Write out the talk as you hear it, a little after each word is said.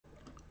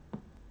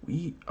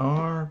we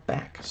are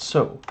back.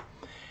 So,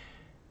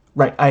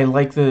 right, I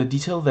like the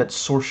detail that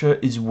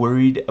Sorsha is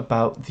worried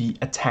about the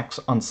attacks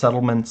on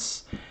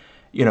settlements,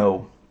 you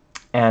know,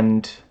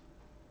 and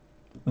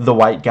the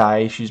white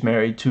guy she's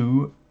married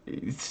to,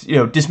 you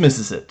know,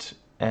 dismisses it.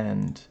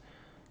 And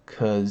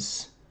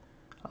because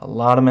a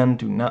lot of men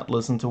do not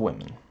listen to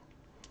women.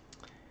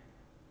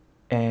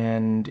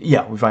 And,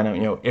 yeah, we find out,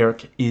 you know,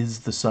 Eric is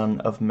the son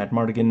of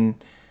Madmartigan.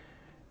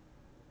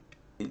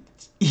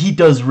 He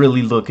does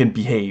really look and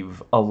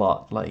behave a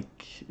lot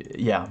like,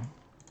 yeah.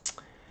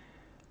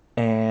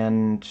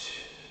 And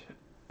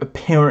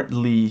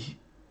apparently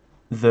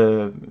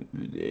the,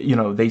 you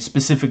know, they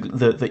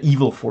the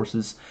evil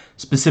forces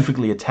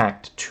specifically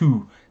attacked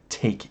to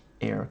take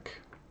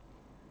Eric.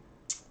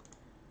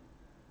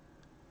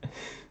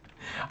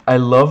 I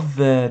love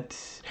that.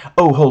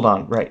 Oh, hold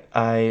on, right,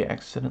 I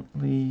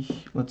accidentally,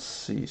 let's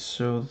see,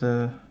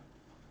 so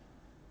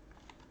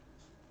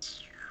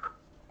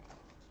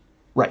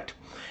right,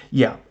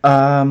 yeah,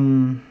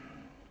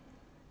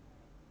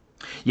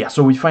 yeah,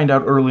 so we find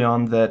out early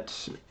on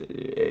that,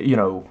 you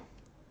know,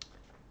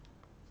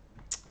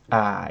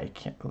 I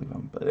can't believe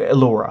him, but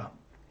Elora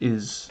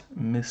is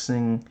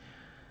missing,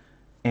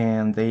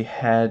 and they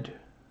had,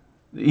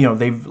 you know,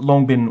 they've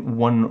long been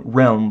one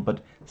realm,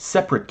 but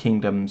separate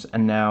kingdoms,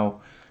 and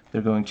now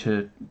they're going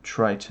to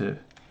try to,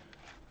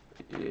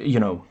 you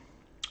know,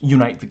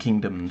 unite the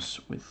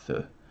kingdoms with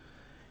the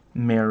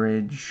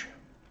marriage.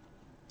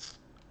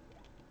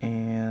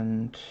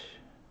 And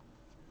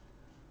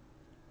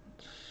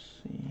let's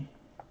see,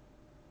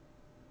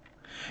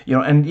 you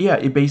know, and yeah,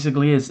 it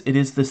basically is. It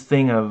is this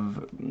thing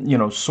of, you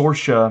know,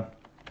 Sorsha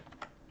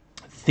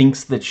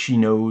thinks that she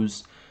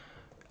knows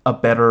a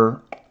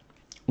better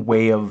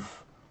way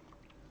of,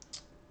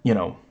 you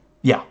know,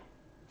 yeah,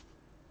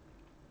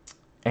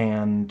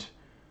 and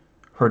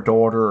her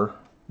daughter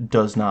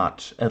does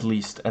not, at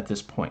least at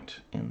this point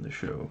in the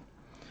show.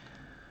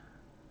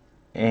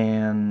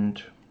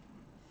 And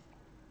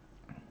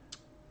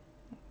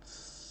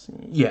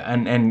yeah,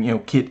 and you know,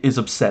 Kit is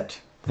upset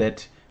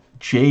that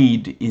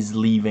Jade is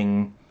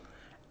leaving,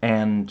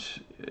 and,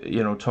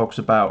 you know, talks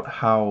about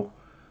how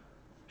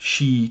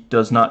she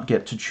does not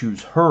get to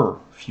choose her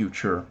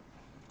future.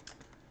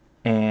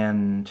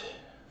 And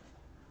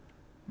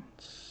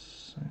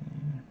let's see.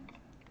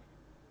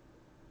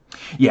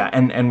 Yeah,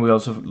 and we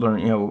also learn,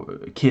 you know,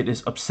 Kit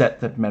is upset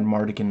that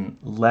Madmartigan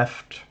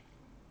left,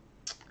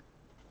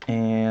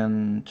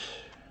 and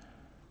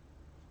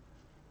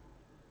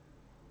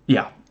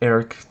yeah,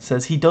 Eric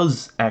says he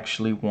does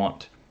actually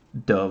want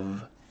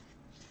Dove.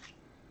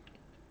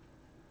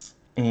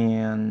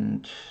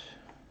 And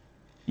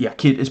yeah,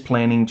 Kit is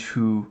planning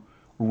to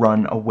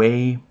run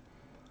away.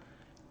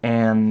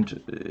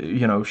 And,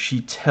 you know,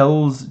 she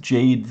tells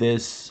Jade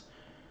this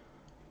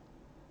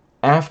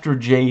after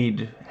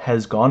Jade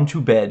has gone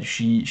to bed.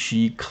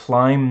 She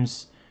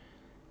climbs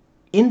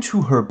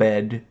into her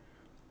bed,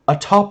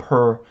 atop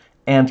her,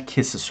 and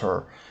kisses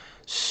her.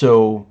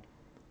 So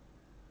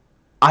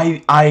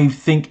I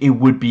think it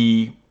would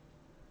be...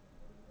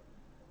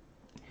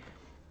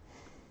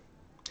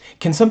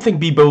 Can something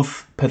be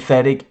both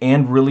pathetic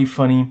and really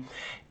funny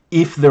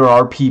if there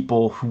are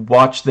people who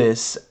watch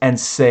this and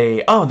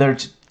say, "Oh,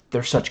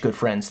 they're such good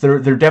friends." They're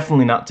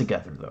definitely not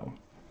together, though.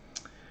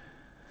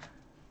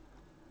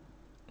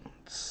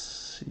 Let's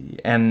see.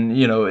 And,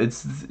 you know,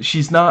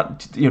 she's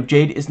not, you know,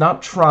 Jade is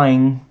not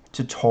trying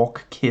to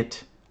talk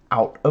Kit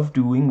out of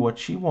doing what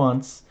she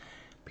wants,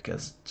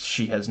 because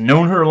she has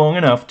known her long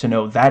enough to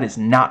know that is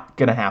not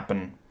gonna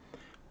happen.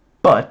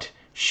 But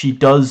she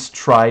does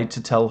try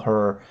to tell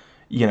her,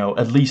 you know,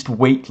 at least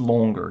wait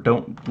longer.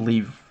 Don't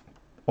leave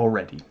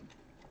already.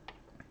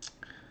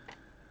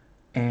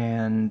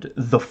 And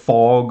the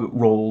fog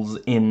rolls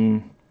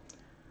in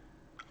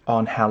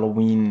on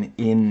Halloween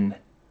in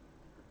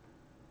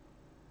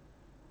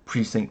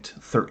Precinct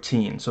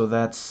 13. So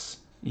that's,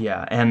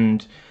 yeah,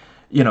 and,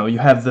 you know, you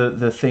have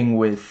the thing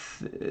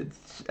with,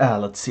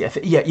 let's see,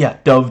 yeah,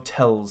 Dove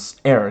tells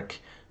Eric,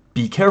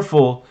 be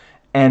careful,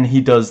 and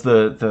he does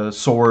the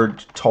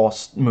sword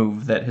toss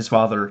move that his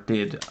father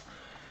did,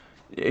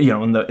 you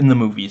know, in the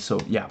movie. So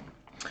yeah,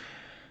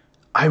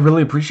 I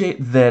really appreciate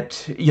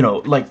that. You know,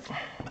 like,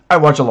 I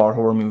watch a lot of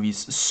horror movies,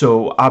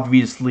 so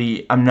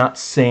obviously I'm not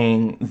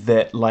saying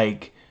that,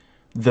 like,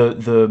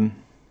 the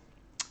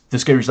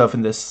scary stuff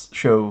in this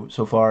show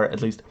so far,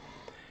 at least,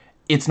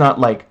 it's not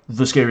like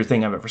the scariest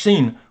thing I've ever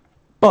seen,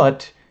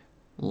 but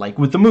like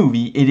with the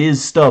movie, it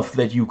is stuff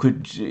that you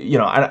could, you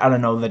know, I don't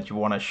know that you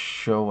want to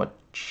show a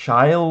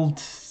child,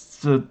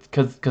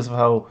 because of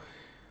how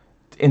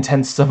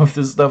intense some of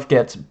this stuff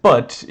gets,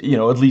 but, you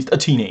know, at least a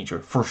teenager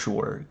for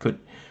sure could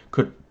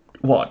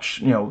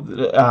watch. You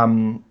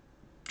know,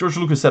 George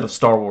Lucas said of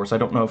Star Wars, I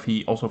don't know if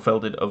he also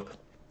felt it of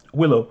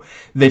Willow,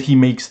 that he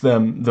makes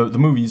them the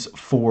movies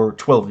for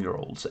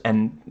 12-year-olds,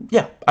 and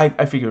yeah,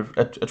 I figure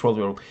a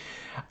 12-year-old.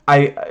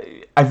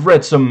 I've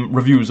read some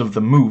reviews of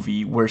the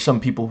movie where some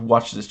people who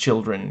watched it as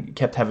children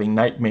kept having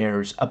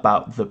nightmares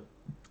about the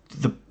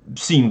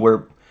scene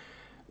where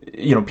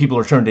you know, people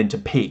are turned into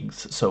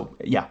pigs. So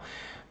yeah,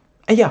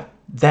 and yeah,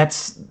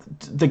 that's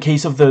the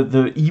case of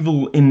the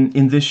evil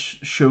in this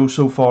show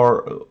so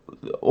far.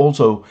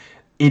 Also,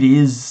 it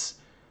is,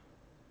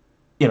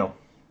 you know,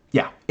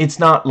 yeah, it's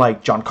not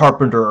like John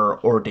Carpenter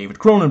or David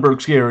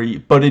Cronenberg scary,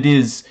 but it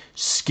is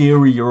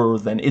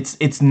scarier than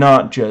it's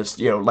not just,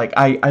 you know, like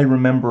I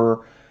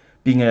remember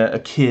being a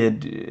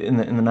kid in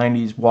the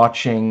 90s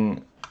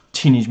watching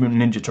Teenage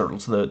Mutant Ninja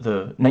Turtles, the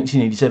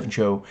 1987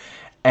 show,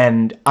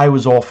 and I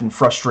was often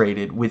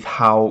frustrated with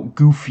how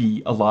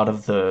goofy a lot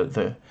of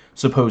the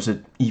supposed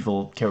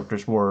evil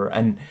characters were,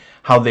 and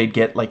how they'd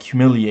get like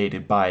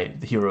humiliated by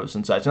the heroes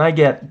and such. And I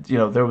get, you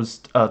know, there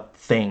was a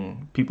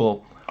thing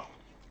people,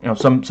 you know,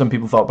 some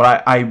people thought,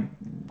 but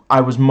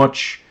I was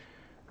much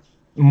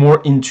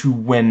more into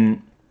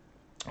when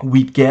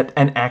we'd get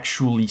an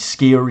actually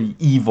scary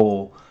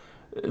evil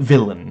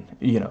villain,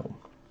 you know.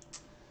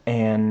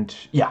 And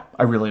yeah,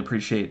 I really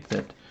appreciate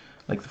that,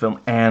 like the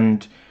film.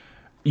 And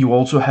you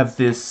also have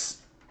this,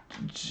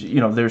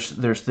 you know, there's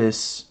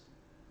this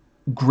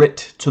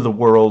grit to the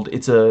world.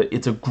 It's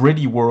a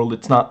gritty world.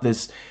 It's not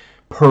this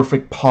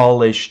perfect,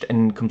 polished,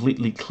 and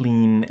completely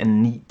clean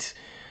and neat,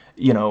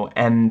 you know.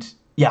 And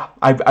yeah,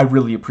 I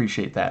really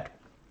appreciate that.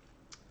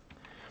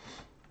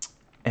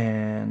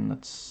 And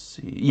let's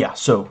see, yeah.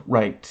 So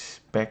right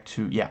back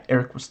to, yeah,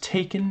 Eric was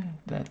taken.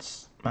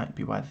 That's might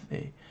be why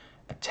they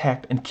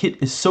attacked. And Kit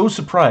is so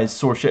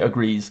surprised. Sorsha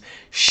agrees.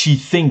 She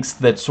thinks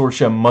that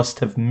Sorsha must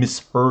have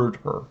misheard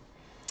her.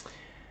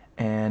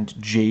 And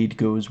Jade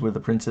goes where the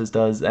princess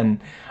does,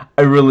 and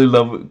I really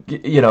love,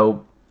 you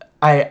know,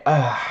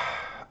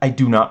 I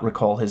do not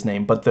recall his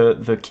name, but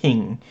the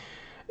king,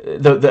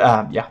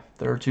 yeah,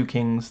 there are two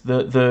kings.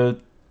 The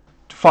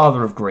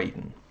father of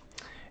Graydon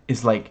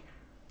is like,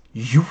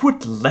 you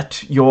would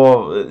let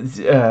your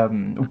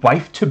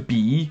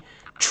wife-to-be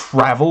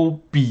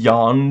travel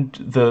beyond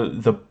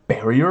the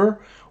barrier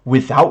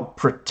without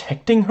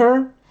protecting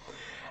her?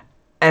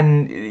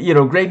 And, you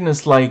know, Graydon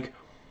is like,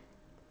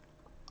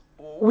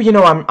 well, you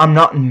know, I'm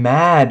not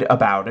mad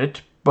about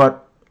it,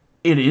 but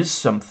it is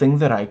something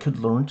that I could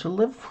learn to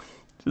live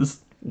with.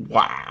 Just,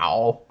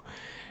 wow.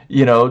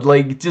 You know,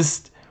 like,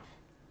 just,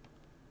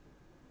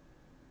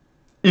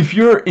 if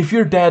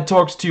your dad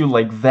talks to you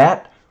like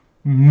that,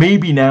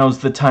 maybe now's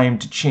the time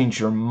to change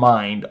your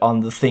mind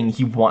on the thing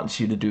he wants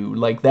you to do.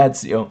 Like,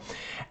 that's, you know,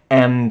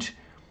 and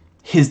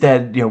his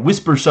dad, you know,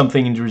 whispers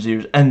something into his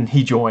ears, and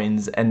he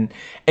joins, and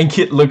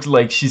Kit looks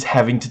like she's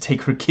having to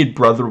take her kid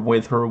brother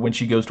with her when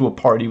she goes to a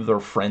party with her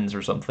friends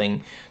or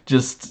something.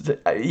 Just,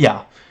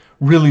 yeah,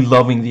 really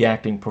loving the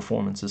acting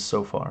performances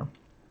so far.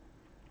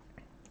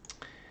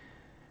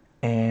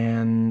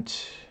 And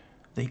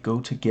they go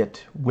to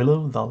get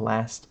Willow, the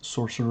last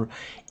sorcerer.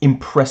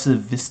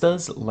 Impressive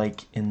vistas,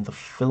 like in the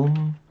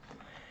film.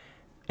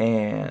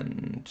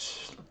 And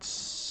let's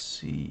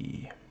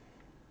see.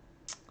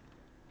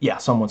 Yeah,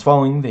 someone's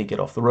falling, they get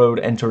off the road,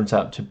 and turns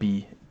out to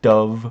be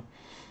Dove.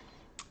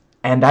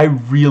 And I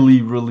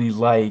really, really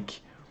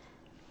like,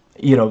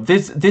 you know,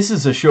 this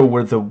is a show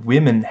where the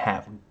women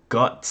have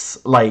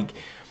guts. Like,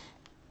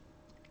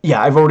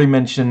 yeah, I've already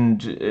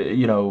mentioned,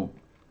 you know,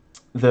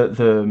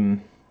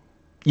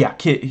 yeah,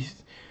 Kit,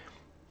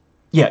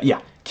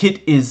 yeah,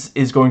 Kit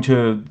is going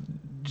to,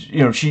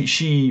 you know,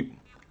 she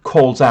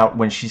calls out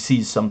when she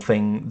sees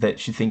something that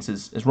she thinks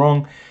is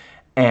wrong,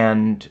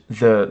 and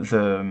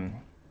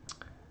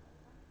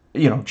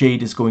you know,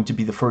 Jade is going to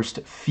be the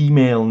first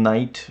female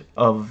knight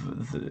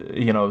of the,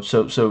 you know,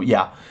 so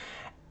yeah.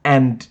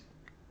 And,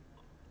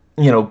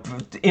 you know,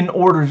 in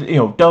order, you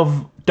know,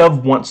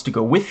 Dove wants to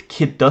go with,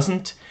 Kit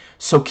doesn't.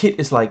 So Kit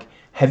is like,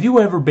 have you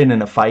ever been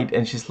in a fight?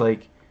 And she's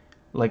like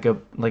a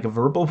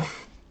verbal,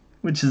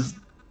 which is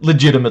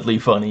legitimately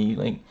funny.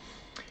 Like,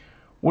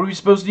 what are we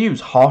supposed to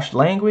use? Harsh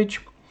language?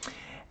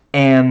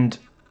 And,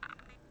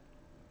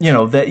 you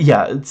know, that,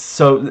 yeah,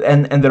 so,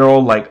 and they're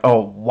all like,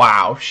 oh,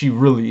 wow, she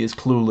really is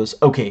clueless.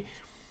 Okay,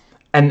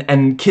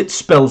 and Kit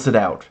spells it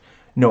out.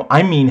 No,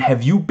 I mean,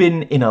 have you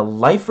been in a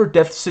life or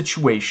death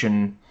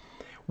situation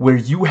where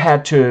you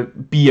had to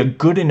be a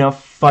good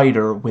enough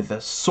fighter with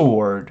a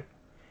sword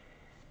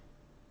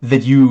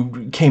that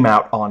you came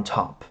out on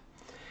top?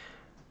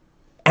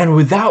 And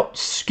without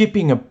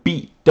skipping a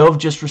beat, Dove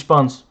just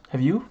responds,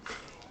 have you?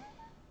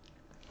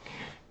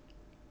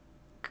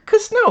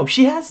 Because no,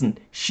 she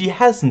hasn't. She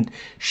hasn't.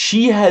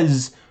 She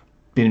has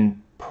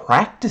been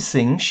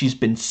practicing, she's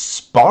been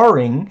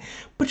sparring,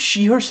 but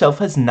she herself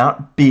has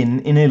not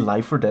been in a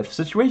life or death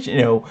situation,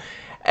 you know.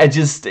 I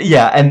just,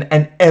 yeah,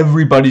 and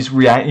everybody's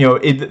reacting, you know,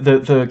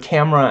 the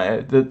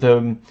camera,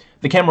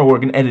 the camera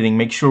work and editing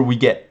make sure we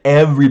get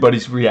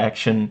everybody's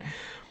reaction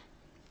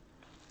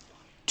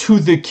to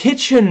the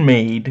kitchen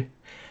maid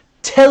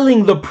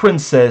telling the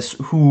princess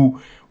who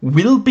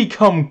will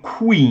become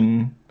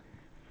queen,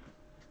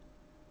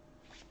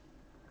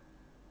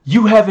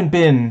 you haven't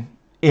been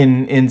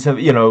in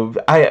you know,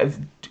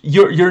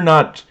 you're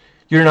not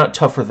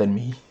tougher than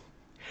me.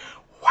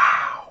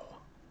 Wow.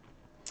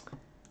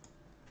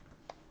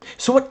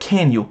 so what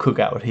can you cook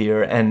out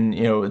here? And,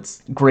 you know,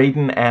 it's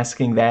Graydon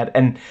asking that.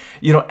 And,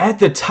 you know, at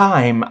the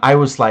time, I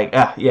was like,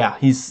 ah, yeah,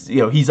 he's, you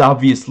know, he's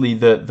obviously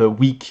the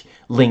weak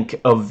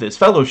link of this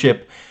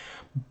fellowship.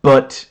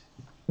 But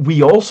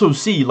we also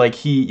see, like,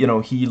 he, you know,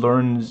 he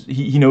learns,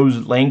 he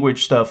knows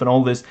language stuff and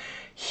all this.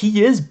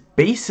 He is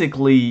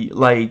basically,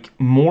 like,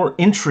 more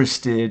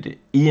interested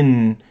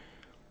in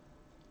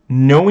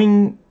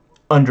knowing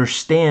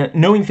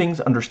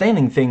things,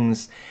 understanding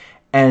things,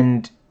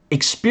 and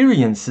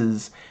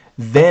experiences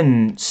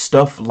than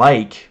stuff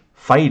like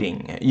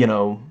fighting, you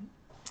know.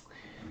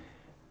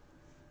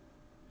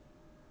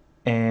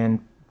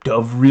 And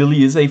Dove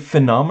really is a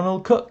phenomenal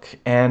cook,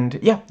 and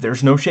yeah,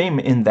 there's no shame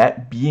in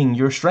that being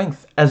your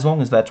strength, as long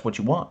as that's what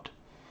you want.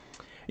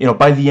 You know,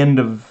 by the end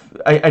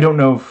of, I don't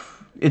know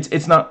if,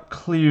 it's not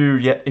clear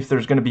yet if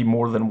there's going to be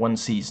more than one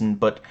season,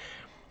 but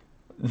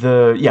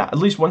at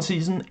least one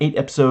season, 8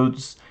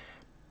 episodes.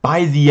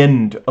 By the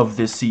end of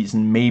this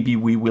season, maybe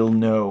we will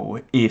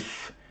know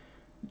if,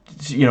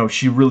 you know,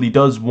 she really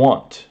does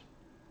want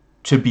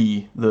to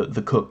be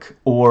the cook,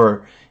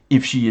 or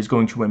if she is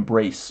going to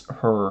embrace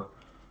her,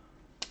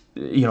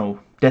 you know,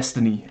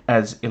 destiny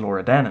as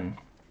Elora Danan.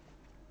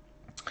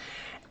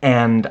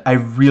 And I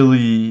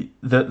really,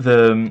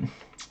 the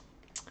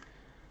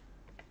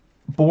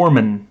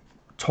Borman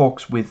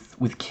talks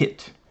with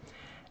Kit,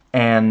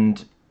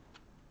 and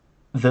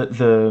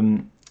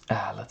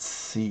let's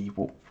see,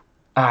 well,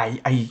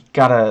 I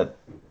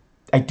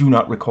do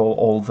not recall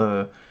all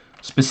the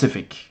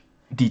specific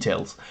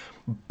details,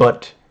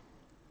 but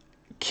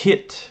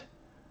Kit,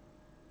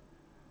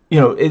 you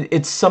know,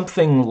 it's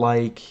something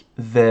like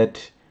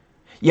that.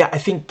 Yeah, I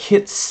think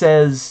Kit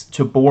says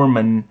to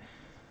Borman,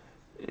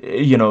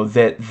 you know,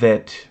 that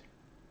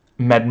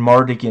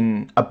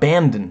Madmartigan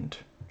abandoned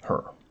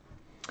her,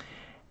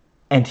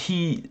 and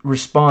he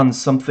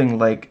responds something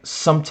like,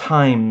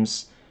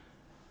 sometimes,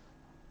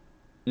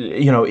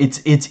 you know,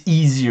 it's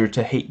easier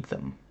to hate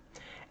them.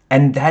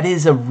 And that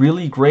is a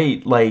really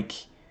great, like,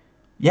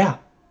 yeah,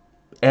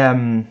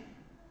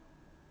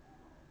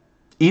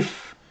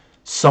 if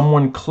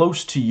someone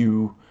close to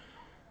you,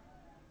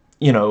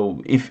 you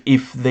know,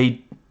 if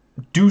they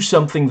do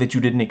something that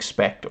you didn't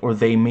expect, or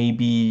they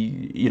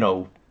maybe, you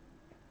know,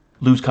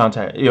 lose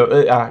contact, you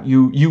know,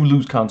 you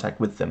lose contact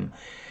with them,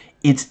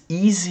 it's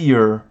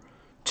easier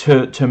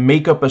to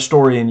make up a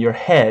story in your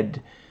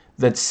head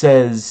that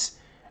says,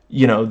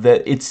 you know,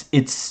 that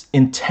it's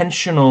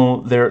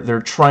intentional,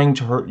 they're trying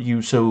to hurt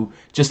you, so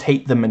just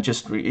hate them, and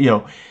just, you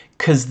know,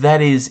 because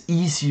that is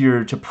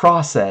easier to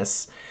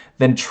process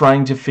than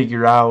trying to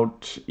figure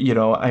out, you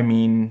know, I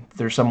mean,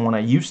 there's someone I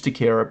used to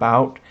care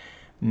about,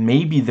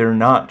 maybe they're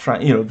not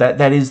trying, you know,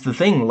 that is the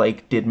thing,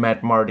 like, did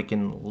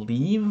Madmartigan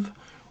leave,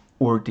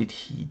 or did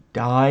he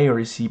die, or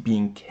is he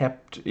being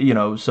kept, you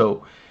know,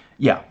 so,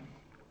 yeah.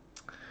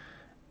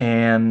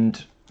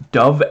 And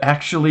Dove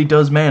actually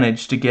does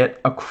manage to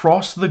get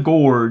across the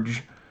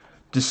gorge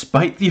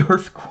despite the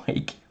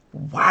earthquake.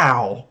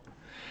 Wow.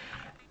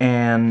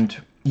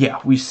 And yeah,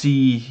 we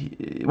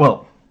see,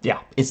 well, yeah,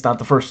 it's not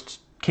the first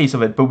case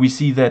of it, but we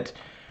see that,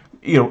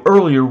 you know,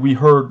 earlier we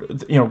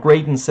heard, you know,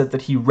 Graydon said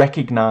that he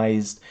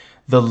recognized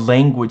the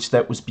language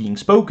that was being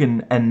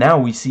spoken, and now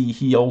we see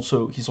he's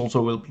also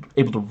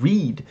able to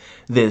read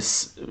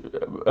this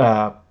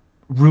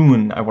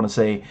rune, I want to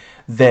say,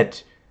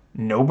 that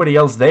nobody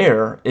else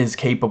there is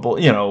capable,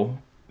 you know.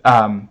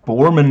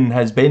 Borman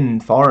has been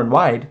far and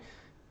wide.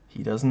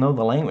 He doesn't know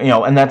the language, you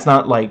know, and that's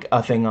not like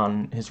a thing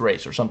on his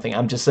race or something.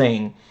 I'm just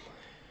saying,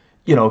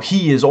 you know,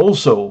 he is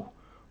also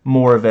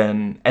more of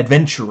an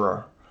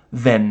adventurer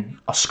than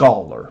a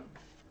scholar.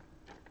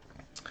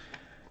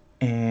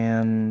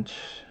 And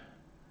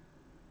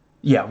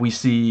yeah, we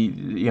see,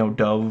 you know,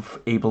 Dove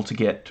able to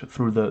get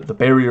through the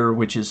barrier,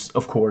 which is,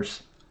 of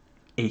course,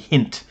 a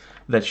hint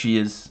that she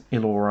is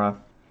Elora.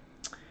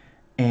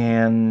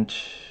 And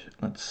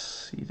let's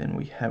see, then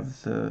we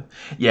have the...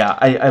 Yeah,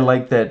 I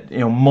like that, you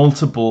know,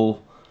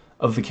 multiple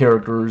of the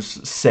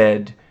characters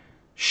said,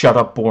 shut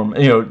up,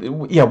 Borman. You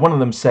know, yeah, one of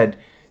them said,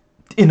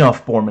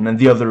 enough, Borman, and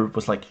the other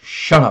was like,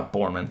 shut up,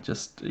 Borman.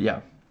 Just,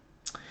 yeah.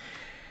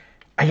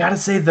 I gotta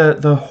say,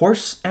 the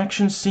horse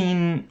action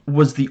scene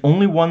was the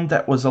only one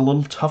that was a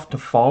little tough to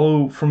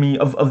follow for me,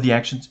 of the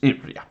actions,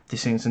 yeah, the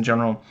scenes in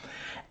general.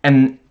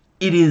 And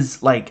it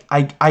is, like,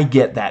 I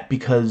get that,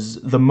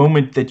 because the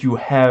moment that you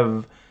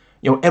have,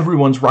 you know,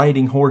 everyone's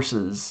riding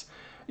horses,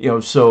 you know,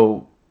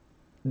 so,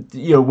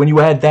 you know, when you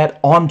add that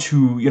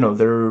onto, you know,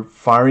 they're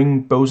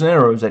firing bows and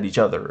arrows at each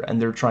other,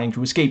 and they're trying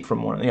to escape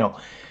from one, you know,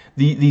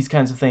 these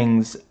kinds of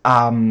things,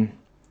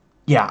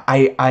 yeah,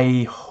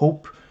 I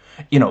hope,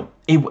 you know,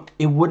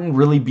 it wouldn't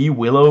really be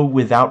Willow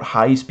without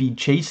high-speed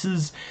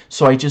chases,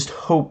 so I just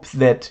hope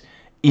that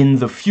in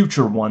the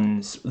future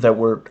ones that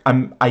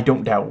I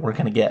don't doubt we're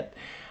gonna get,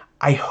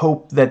 I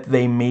hope that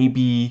they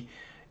maybe,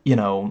 you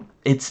know,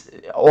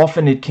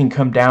 often it can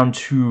come down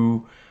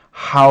to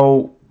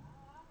how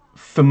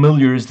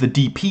familiar is the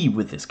DP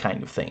with this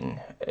kind of thing,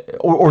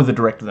 or the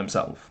director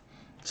themselves.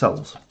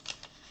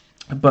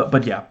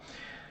 But yeah.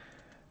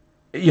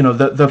 you know,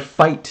 the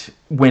fight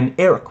when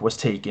Eric was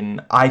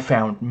taken, I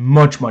found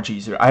much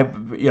easier.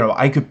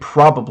 I could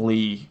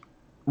probably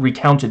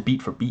recount it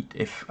beat for beat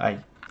if I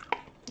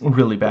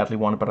really badly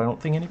wanted, but I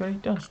don't think anybody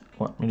does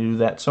want me to do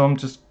that, so I'm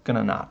just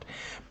gonna not.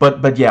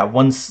 But yeah,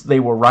 once they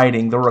were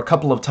riding, there were a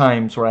couple of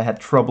times where I had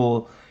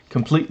trouble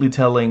completely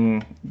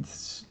telling.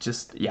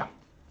 Just, yeah.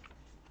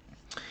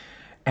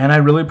 And I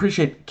really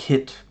appreciate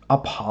Kit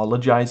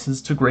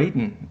apologizes to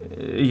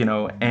Graydon, you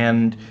know,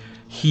 and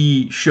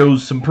he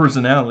shows some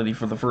personality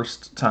for the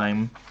first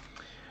time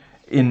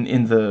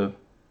in the,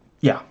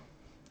 yeah,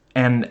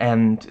 and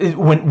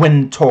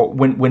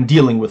when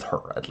dealing with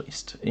her, at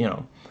least, you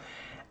know.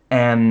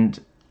 And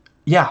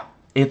yeah,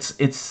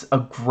 it's a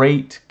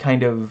great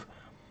kind of,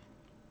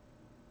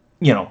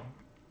 you know,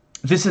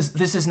 this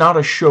is not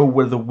a show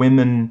where the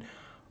women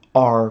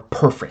are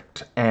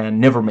perfect and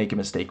never make a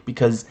mistake,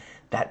 because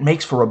that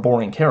makes for a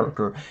boring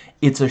character.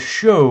 It's a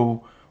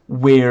show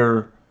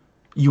where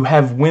you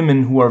have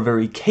women who are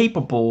very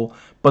capable,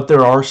 but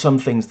there are some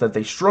things that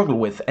they struggle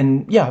with.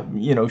 And yeah,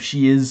 you know,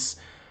 she is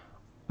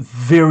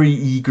very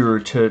eager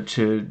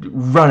to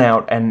run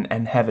out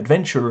and have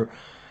adventure.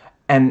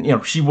 And, you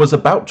know, she was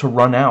about to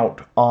run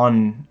out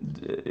on,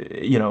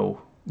 you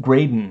know,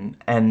 Graydon.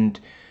 And,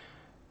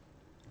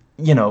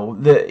 you know,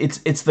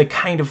 it's the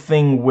kind of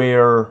thing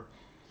where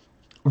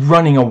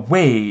running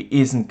away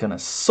isn't gonna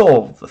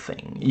solve the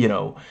thing, you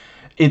know.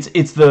 It's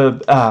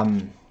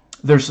the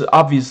there's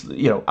obviously,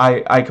 you know,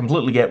 I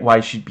completely get why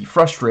she'd be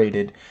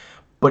frustrated,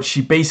 but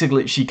she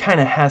kind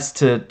of has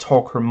to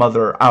talk her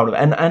mother out of it,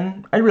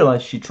 and I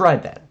realize she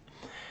tried that,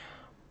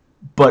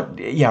 but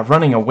yeah,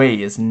 running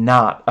away is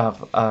not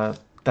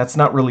that's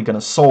not really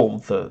gonna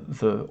solve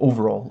the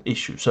overall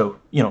issue. So,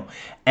 you know,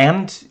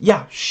 and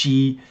yeah,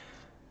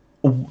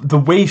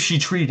 the way she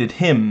treated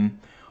him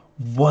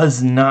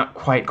was not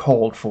quite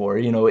called for,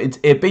 you know.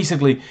 It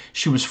basically,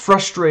 she was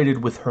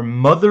frustrated with her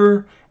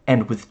mother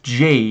and with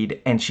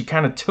Jade, and she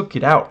kind of took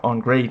it out on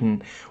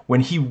Graydon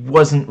when he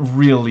wasn't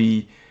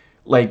really,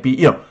 like,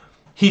 you know,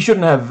 he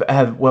shouldn't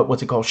have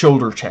what's it called,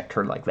 shoulder checked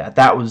her like that.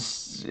 That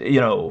was, you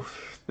know,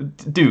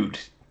 dude,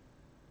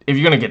 if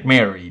you're gonna get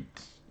married,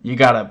 you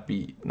gotta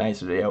be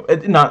nice, you know.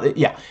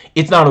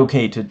 It's not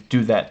okay to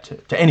do that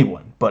to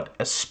anyone, but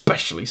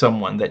especially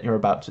someone that you're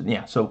about to,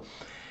 yeah. So,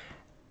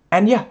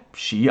 and yeah,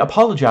 she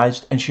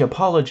apologized, and she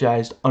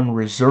apologized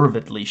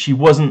unreservedly. She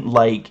wasn't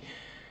like,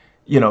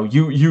 you know,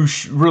 you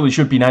really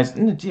should be nice.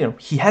 You know,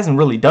 he hasn't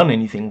really done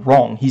anything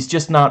wrong. He's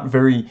just not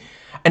very,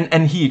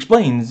 and he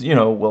explains, you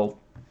know, well,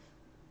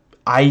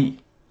 I'm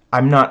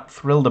not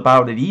thrilled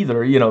about it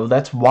either. You know,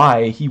 that's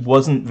why he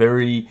wasn't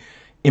very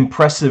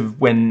impressive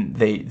when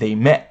they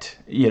met.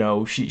 You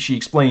know, she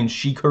explains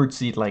she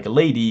curtsied like a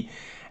lady,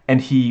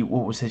 and he,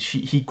 what was it?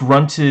 He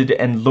grunted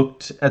and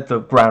looked at the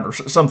ground or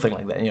something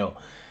like that. You know.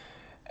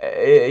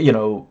 You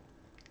know,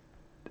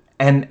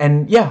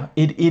 and yeah,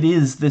 it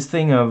is this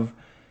thing of,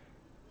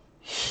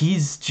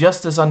 he's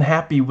just as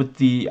unhappy with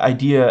the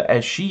idea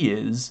as she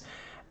is,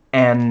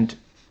 and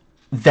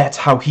that's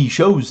how he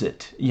shows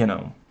it, you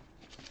know.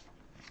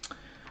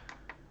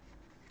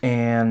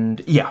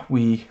 And yeah,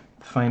 we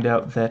find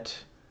out that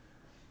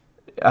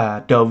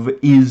Dove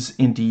is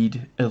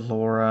indeed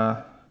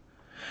Elora.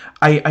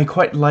 I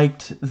quite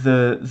liked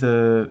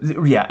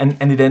yeah,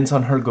 and it ends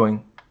on her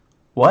going,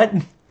 "What?"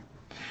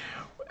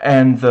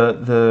 And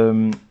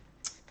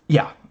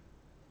yeah,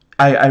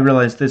 I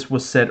realized this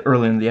was said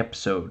earlier in the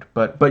episode,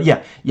 but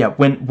yeah,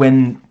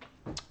 when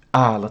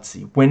let's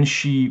see,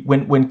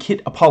 when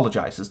Kit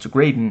apologizes to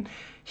Graydon,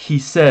 he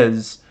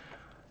says,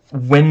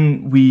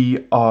 when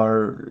we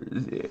are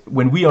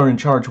in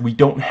charge, we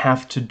don't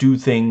have to do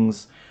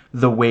things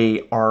the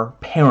way our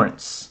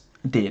parents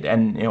did.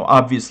 And, you know,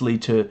 obviously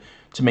to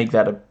make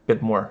that a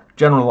bit more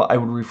general, I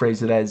would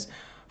rephrase it as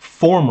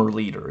former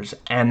leaders.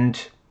 And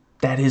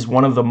that is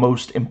one of the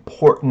most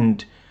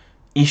important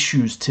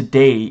issues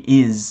today,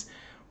 is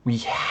we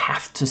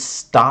have to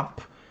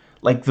stop,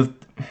 like,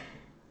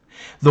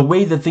 the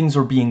way that things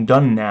are being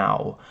done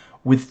now,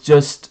 with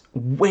just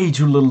way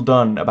too little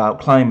done about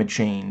climate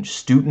change,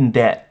 student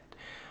debt.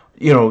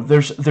 You know,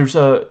 there's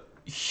a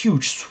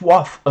huge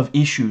swath of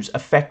issues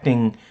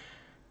affecting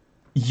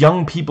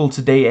young people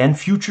today and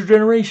future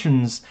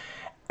generations,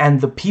 and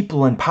the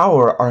people in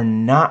power are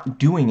not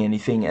doing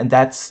anything. And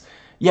that's,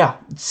 yeah,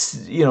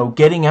 you know,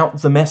 getting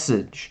out the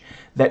message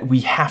that we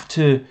have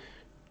to,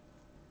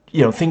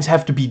 you know, things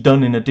have to be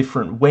done in a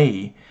different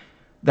way.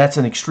 That's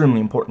an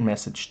extremely important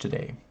message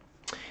today.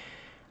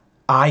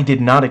 I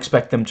did not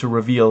expect them to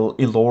reveal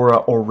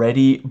Elora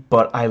already,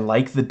 but I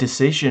like the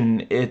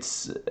decision.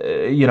 It's,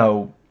 you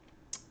know,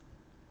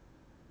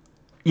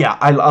 yeah,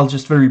 I'll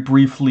just very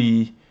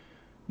briefly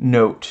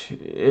note,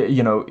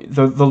 you know,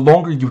 the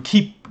longer you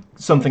keep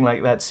something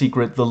like that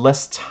secret, the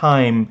less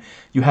time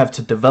you have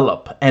to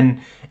develop.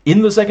 And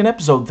in the second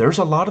episode, there's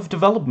a lot of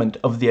development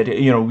of the idea.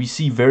 You know, we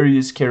see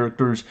various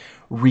characters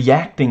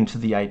reacting to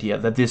the idea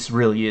that this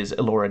really is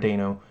Elora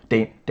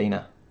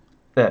Dana.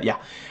 Yeah,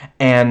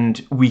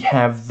 and we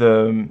have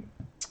the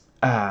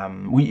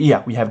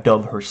we have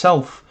Dove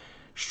herself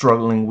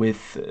struggling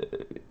with,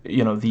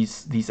 you know,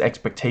 these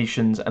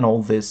expectations and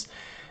all this.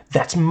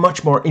 That's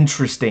much more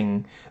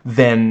interesting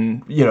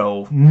than, you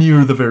know,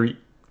 near the very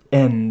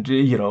end,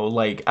 you know,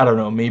 like, I don't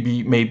know,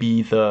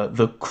 maybe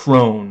the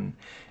crone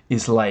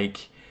is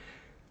like,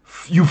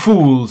 you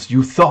fools,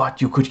 you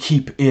thought you could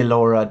keep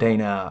Elora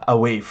Dana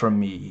away from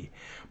me,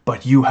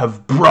 but you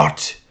have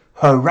brought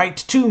her right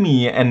to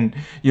me. And,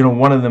 you know,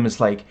 one of them is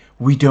like,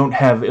 we don't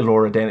have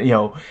Elora Dana, you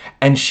know,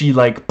 and she,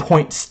 like,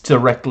 points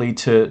directly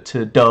to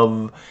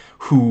Dove,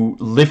 who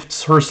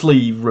lifts her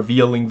sleeve,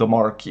 revealing the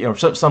mark, you know,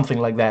 something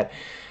like that,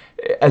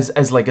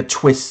 as like a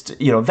twist.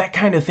 You know, that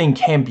kind of thing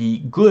can be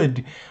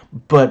good,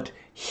 but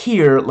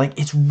here, like,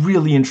 it's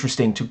really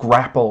interesting to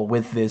grapple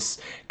with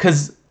this,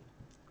 because,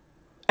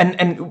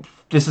 and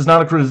this is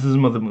not a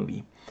criticism of the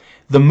movie.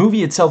 The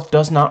movie itself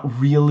does not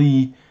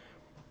really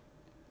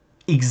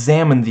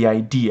examine the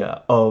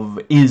idea of,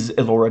 is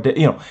Elora,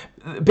 you know,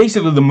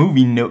 basically the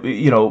movie,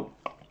 you know,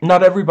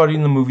 not everybody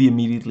in the movie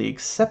immediately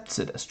accepts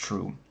it as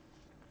true,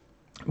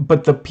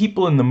 but the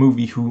people in the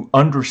movie who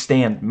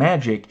understand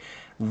magic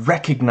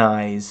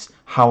recognize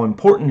how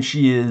important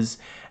she is,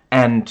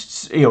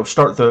 and, you know,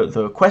 start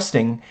the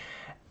questing.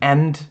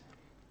 And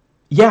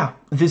yeah,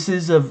 this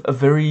is a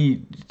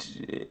very,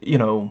 you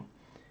know,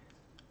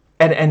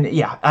 and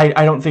yeah,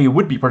 I don't think it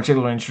would be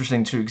particularly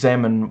interesting to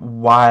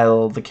examine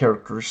while the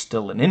character is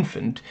still an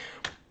infant,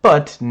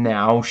 but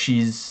now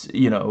she's,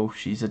 you know,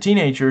 she's a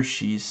teenager,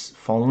 she's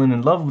fallen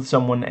in love with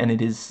someone, and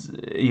it is,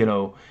 you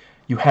know,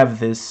 you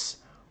have this,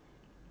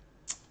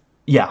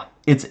 yeah,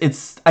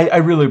 I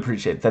really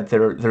appreciate that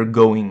they're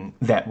going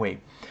that way.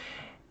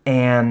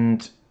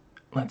 And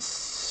let's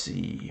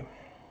see,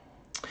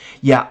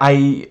 yeah,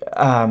 I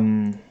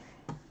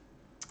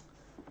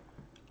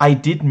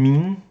did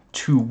mean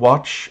to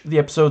watch the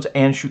episodes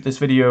and shoot this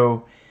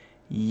video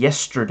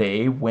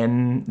yesterday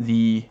when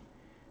the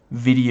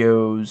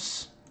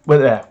videos,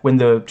 when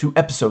the 2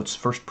 episodes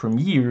first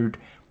premiered,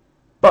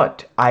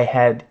 but I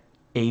had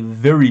a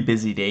very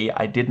busy day.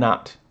 I did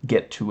not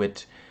get to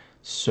it,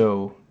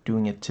 so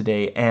doing it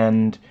today,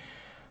 and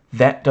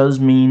that does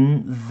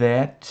mean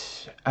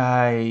that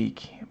I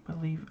can't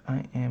believe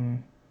I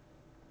am,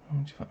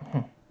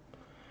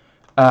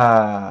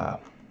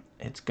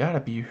 it's gotta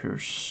be here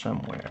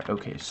somewhere.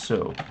 Okay,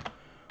 so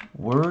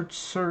word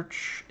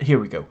search, here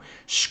we go.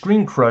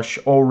 Screen Crush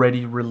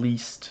already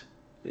released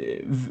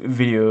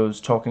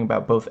videos talking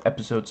about both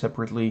episodes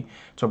separately,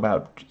 talk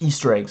about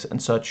Easter eggs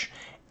and such,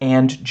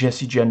 and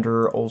Jessie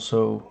Gender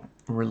also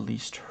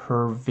released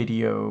her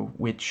video,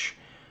 which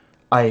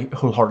I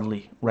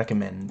wholeheartedly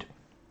recommend.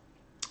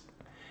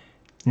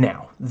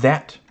 Now,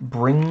 that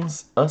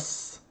brings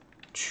us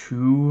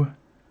to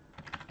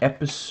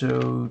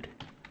episode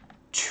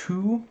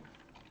 2,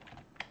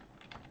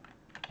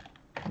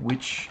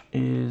 which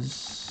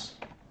is,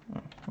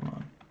 oh, come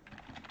on,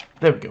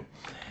 there we go,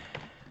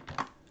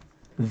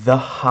 The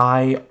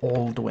High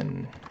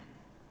Aldwin.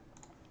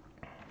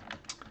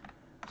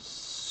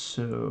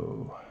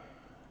 So,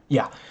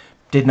 yeah,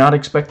 did not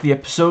expect the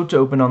episode to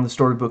open on the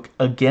storybook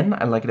again.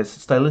 I like it as a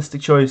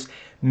stylistic choice.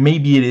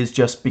 Maybe it is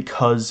just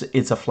because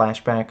it's a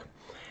flashback.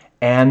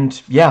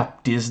 And yeah,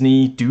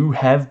 Disney do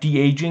have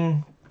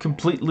de-aging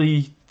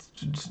completely,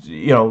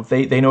 you know,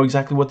 they know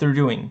exactly what they're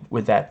doing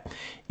with that.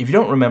 If you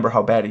don't remember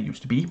how bad it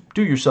used to be,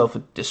 do yourself a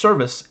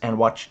disservice and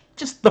watch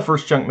just the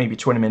first chunk, maybe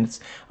 20 minutes,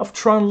 of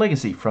Tron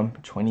Legacy from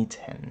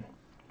 2010.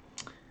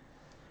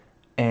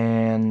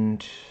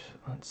 And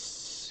let's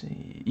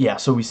see, yeah,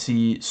 so we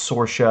see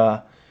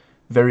Sorsha,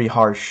 very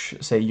harsh,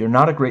 say, you're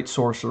not a great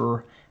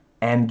sorcerer,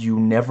 and you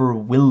never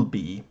will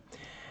be.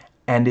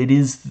 And it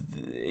is,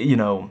 you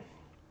know,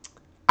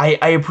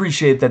 I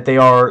appreciate that they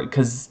are,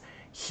 because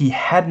he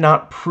had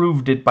not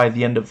proved it by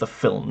the end of the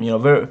film. You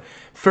know,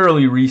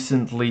 fairly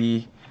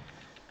recently,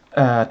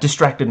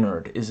 Distracted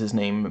Nerd is his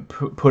name,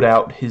 put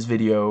out his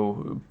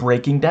video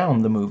breaking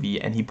down the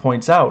movie, and he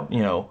points out,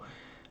 you know,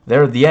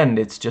 there at the end,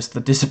 it's just the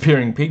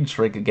disappearing pig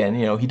trick again.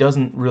 You know, he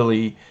doesn't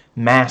really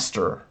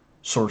master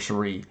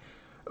sorcery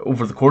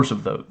over the course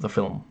of the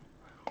film.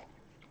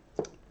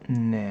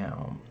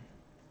 Now,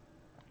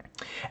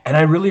 and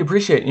I really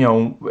appreciate, you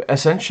know,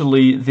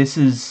 essentially this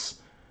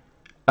is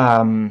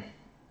no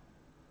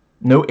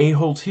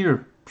a-holes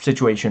here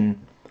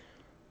situation.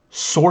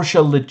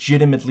 Sorsha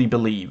legitimately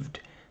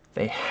believed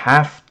they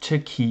have to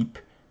keep,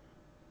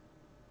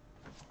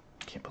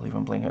 can't believe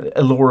I'm blanking,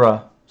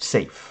 Elora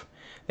safe.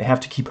 They have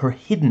to keep her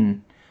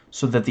hidden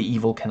so that the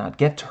evil cannot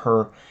get to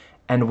her.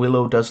 And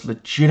Willow does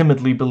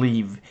legitimately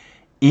believe,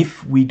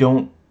 if we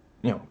don't,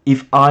 you know,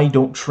 if I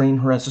don't train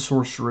her as a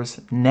sorceress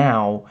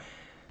now,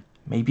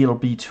 maybe it'll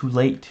be too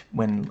late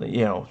when,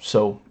 you know,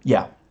 so,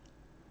 yeah.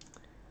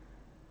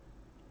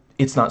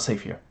 It's not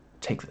safe here.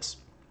 Take this.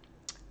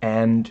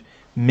 And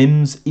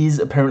Mims is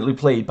apparently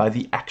played by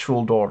the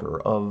actual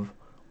daughter of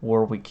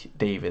Warwick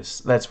Davis.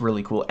 That's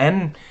really cool.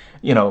 And,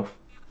 you know,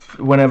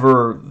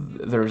 whenever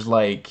there's,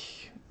 like,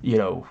 you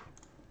know,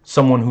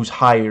 someone who's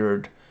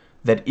hired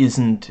that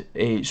isn't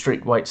a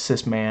straight white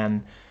cis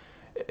man,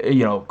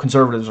 you know,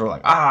 conservatives are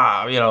like,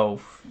 you know,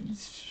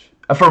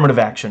 affirmative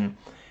action.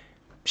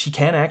 She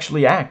can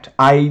actually act.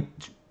 I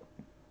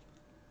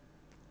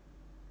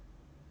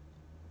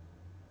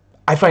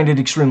find it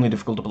extremely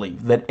difficult to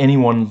believe that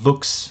anyone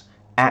looks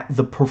at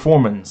the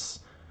performance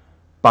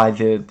by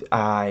the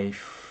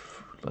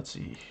let's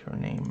see her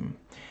name,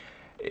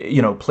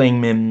 you know,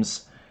 playing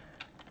Mims,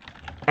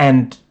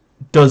 and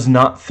does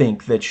not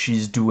think that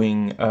she's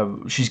giving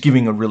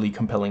a really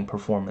compelling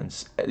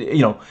performance.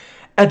 You know,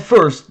 at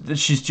first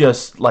she's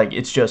just like,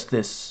 it's just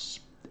this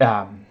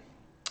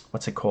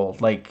what's it called,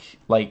 like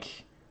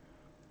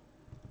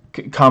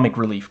comic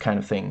relief kind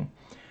of thing.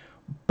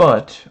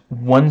 But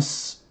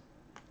once,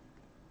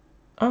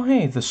 oh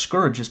hey, the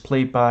Scourge is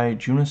played by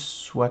Juna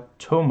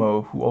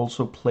Suatomo, who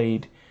also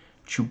played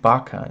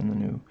Chewbacca in the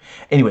new.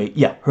 Anyway,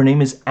 yeah, her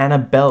name is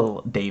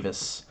Annabelle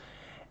Davis,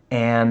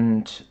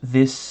 and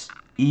this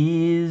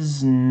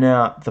is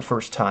not the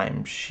first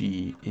time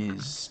she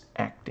is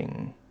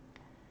acting.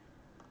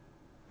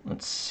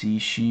 Let's see,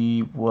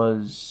 she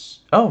was,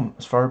 oh,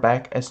 as far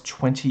back as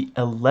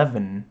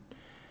 2011,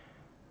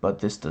 but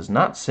this does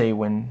not say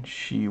when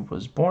she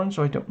was born,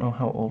 so I don't know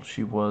how old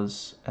she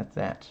was at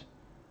that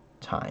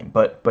time.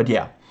 But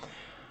yeah,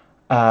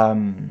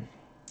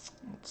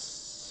 let's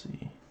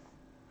see.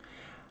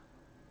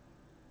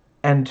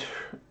 And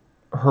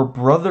her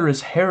brother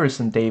is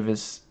Harrison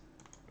Davis,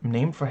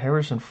 named for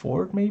Harrison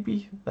Ford,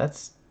 maybe?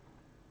 That's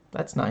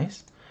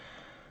nice.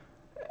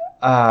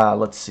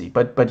 Let's see.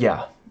 But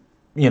yeah,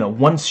 you know,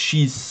 once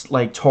she's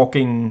like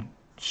talking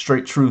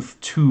straight truth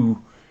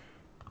to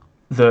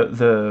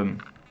the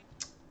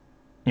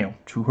you know,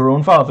 to her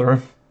own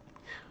father,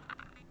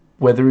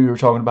 whether you're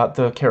talking about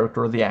the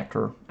character or the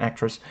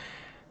actress,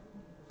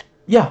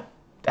 yeah,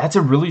 that's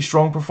a really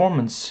strong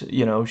performance.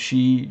 You know,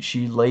 she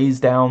lays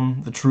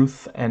down the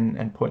truth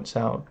and points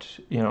out,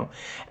 you know,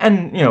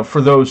 and you know,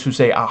 for those who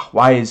say,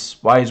 why is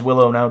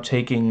Willow now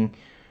taking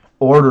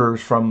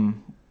orders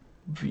from,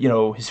 you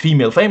know, his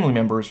female family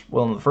members?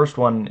 Well, in the first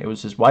one, it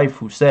was his wife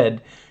who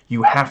said,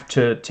 you have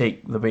to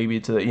take the baby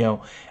to the, you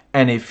know,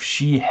 and if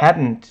she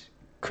hadn't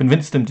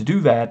convinced him to do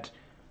that,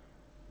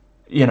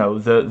 you know,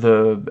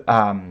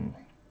 the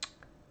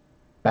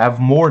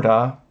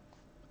Bavmorda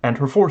and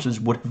her forces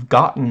would have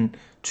gotten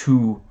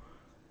to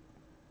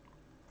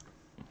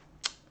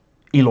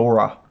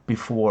Elora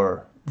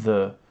before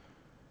the,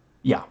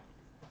 yeah.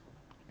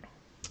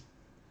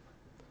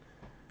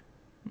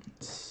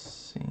 Let's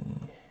see.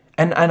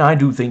 And I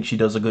do think she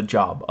does a good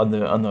job on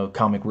the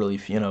comic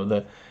relief. You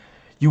know,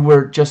 you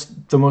were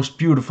just the most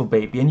beautiful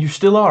baby, and you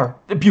still are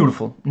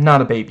beautiful,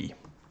 not a baby.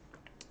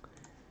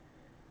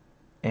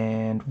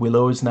 And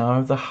Willow is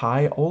now the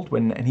High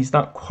Aldwin, and he's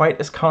not quite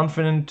as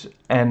confident,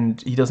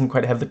 and he doesn't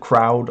quite have the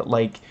crowd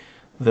like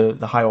the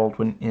High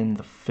Aldwin in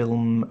the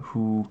film,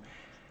 who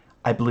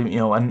I believe, you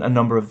know, a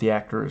number of the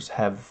actors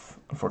have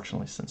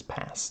unfortunately since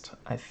passed.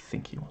 I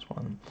think he was one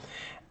of them.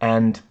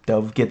 And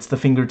Dove gets the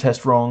finger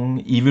test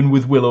wrong, even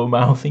with Willow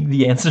mouthing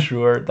the answer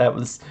sure. That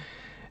was,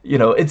 you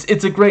know,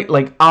 it's a great,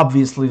 like,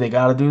 obviously they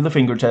gotta do the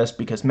finger test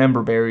because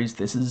member berries.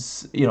 This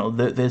is, you know,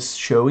 this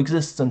show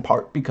exists in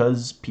part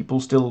because people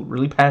still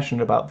really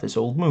passionate about this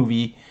old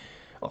movie.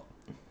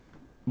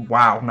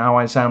 Wow, now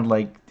I sound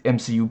like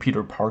MCU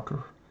Peter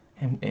Parker.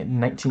 And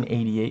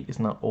 1988 is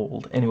not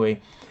old.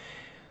 Anyway,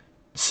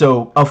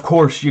 so of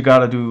course you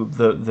gotta do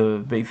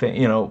the big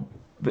thing, you know,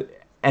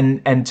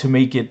 and to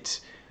make it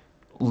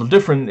a little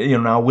different, you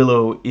know, now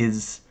Willow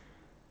is,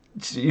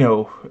 you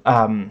know,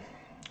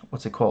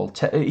 what's it called?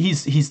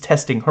 He's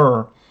testing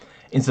her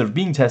instead of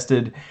being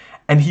tested,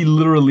 and he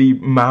literally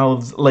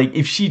mouths, like,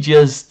 if she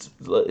just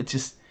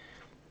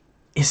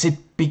is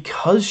it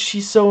because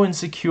she's so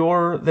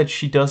insecure that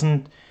she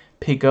doesn't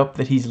pick up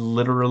that he's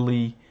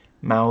literally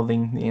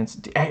mouthing the answer?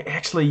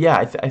 Actually, yeah,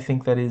 I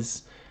think that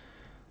is.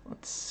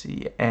 Let's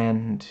see,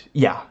 and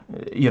yeah,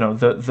 you know,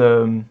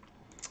 the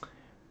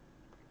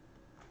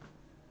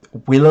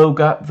Willow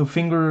got the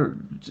finger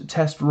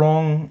test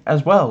wrong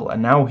as well,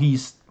 and now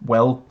he's,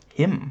 well,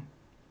 him.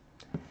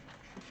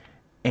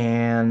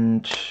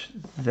 And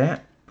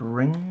that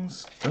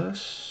brings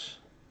us,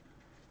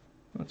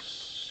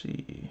 let's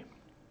see.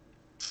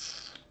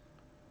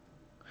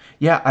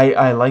 Yeah,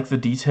 I like the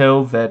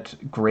detail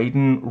that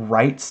Graydon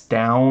writes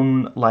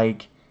down,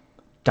 like,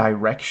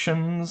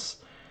 directions,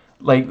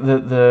 like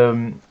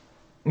the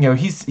you know,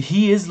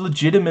 he is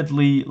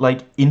legitimately,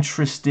 like,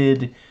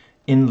 interested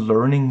in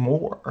learning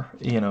more,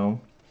 you know.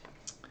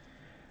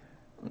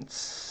 Let's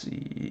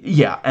see.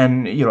 Yeah,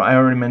 and, you know, I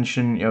already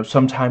mentioned, you know,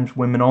 sometimes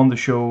women on the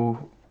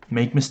show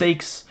make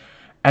mistakes,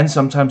 and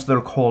sometimes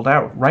they're called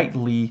out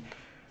rightly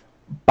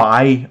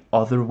by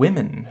other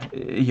women,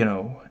 you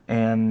know,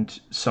 and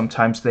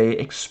sometimes they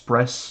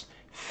express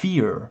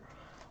fear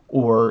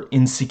or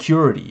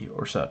insecurity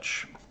or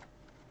such.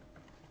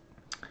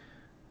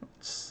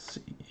 Let's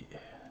see.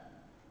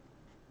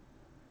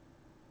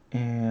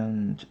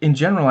 And in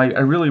general, I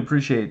really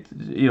appreciate,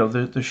 you know,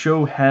 the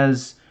show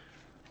has,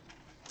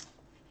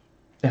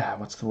 yeah,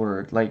 what's the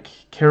word? Like,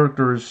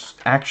 characters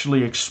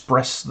actually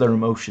express their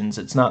emotions.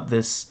 It's not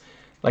this,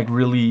 like,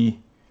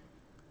 really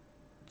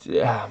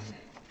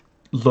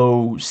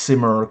low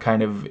simmer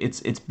kind of,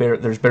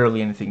 there's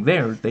barely anything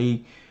there.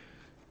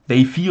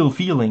 They feel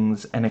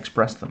feelings and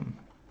express them.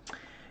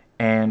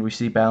 And we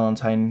see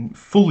Valentine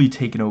fully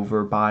taken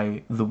over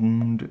by the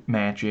wound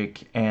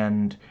magic,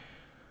 and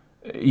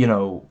you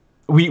know,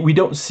 we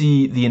don't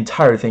see the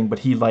entire thing, but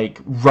he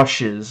like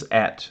rushes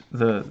at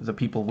the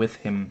people with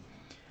him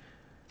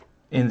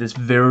in this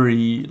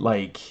very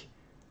like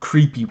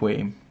creepy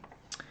way.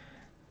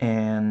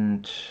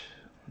 And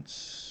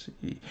let's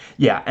see.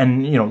 Yeah,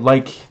 and you know,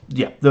 like,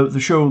 yeah, the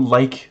show,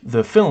 like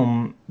the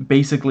film,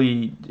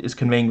 basically is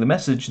conveying the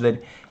message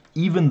that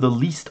even the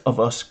least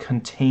of us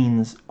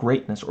contains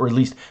greatness, or at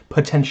least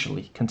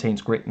potentially contains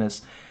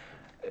greatness.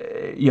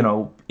 You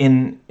know,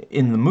 in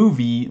the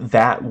movie,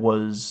 that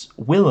was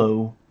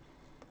Willow,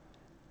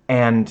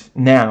 and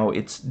now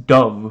it's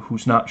Dove,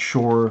 who's not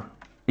sure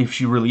if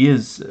she really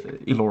is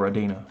Elora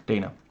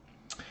Dana.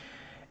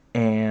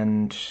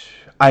 And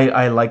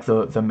I like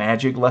the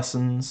magic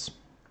lessons,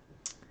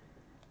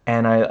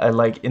 and I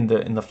like in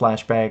the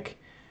flashback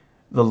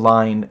the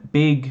line,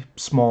 big,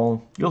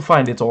 small, you'll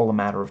find it's all a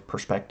matter of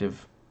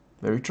perspective.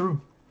 Very true.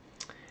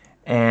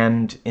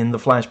 And in the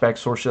flashback,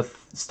 Sorsha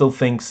still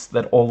thinks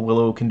that all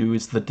Willow can do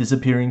is the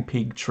disappearing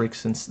pig trick,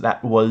 since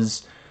that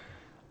was,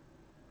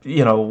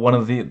 you know, one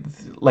of the,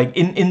 like,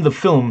 in the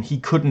film, he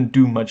couldn't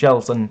do much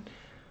else, and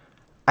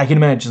I can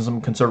imagine some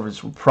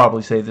conservatives would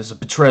probably say this is a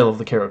betrayal of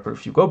the character.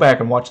 If you go back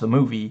and watch the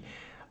movie,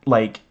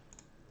 like,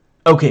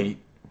 okay,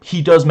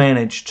 he does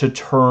manage to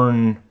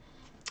turn,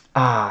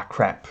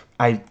 crap,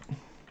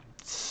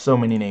 so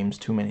many names,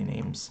 too many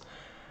names.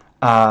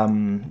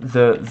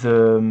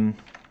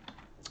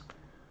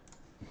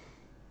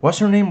 What's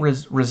her name?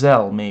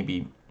 Rizal,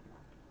 maybe.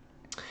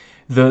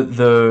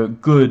 The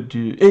good,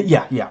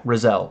 yeah,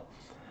 Rizal.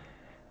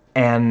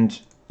 And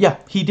yeah,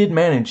 he did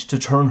manage to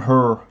turn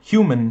her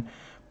human,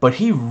 but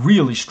he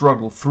really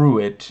struggled through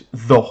it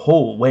the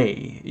whole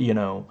way, you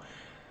know.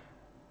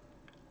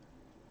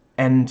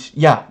 And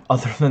yeah,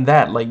 other than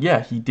that, like,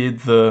 yeah, he did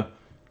the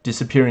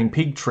disappearing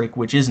pig trick,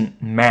 which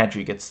isn't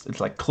magic.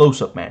 It's like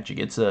close-up magic.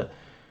 It's a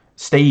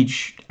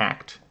stage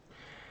act.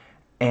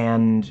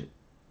 And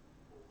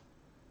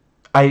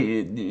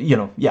you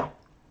know, yeah.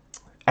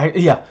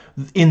 Yeah,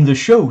 in the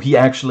show, he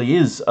actually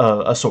is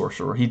a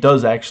sorcerer. He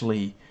does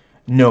actually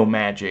know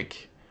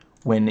magic,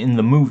 when in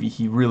the movie,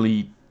 he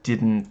really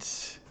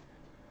didn't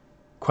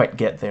quite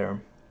get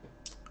there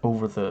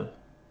over the,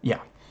 yeah.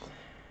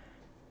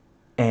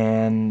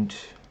 And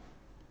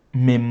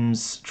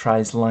Mims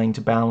tries lying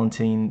to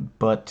Valentine,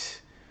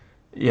 but,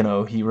 you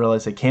know, he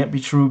realized it can't be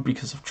true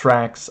because of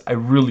tracks. I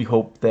really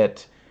hope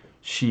that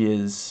she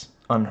is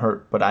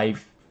unhurt, but I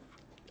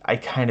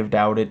kind of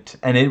doubt it.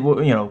 And it,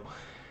 you know,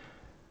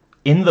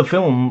 in the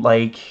film,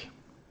 like,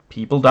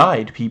 people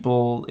died.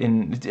 People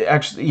in,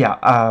 actually, yeah,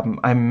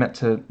 I meant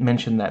to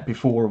mention that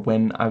before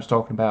when I was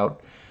talking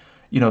about,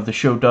 you know, the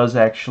show does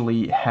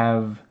actually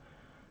have,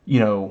 you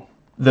know,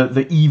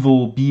 the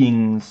evil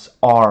beings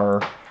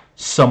are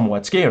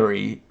somewhat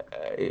scary.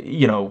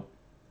 You know,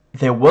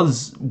 there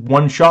was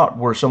one shot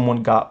where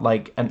someone got,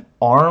 like, an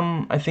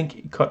arm, I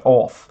think, cut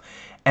off,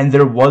 and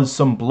there was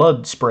some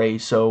blood spray,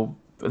 so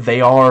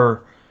they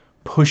are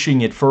pushing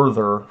it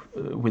further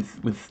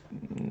with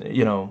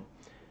you know,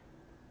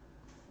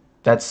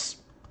 that's,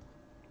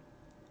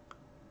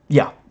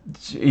 yeah,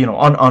 you know,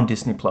 on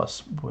Disney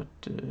Plus. But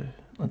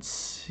let's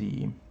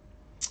see.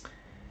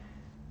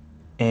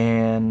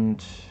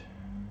 And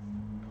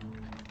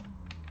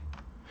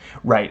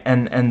right,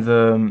 and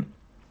the,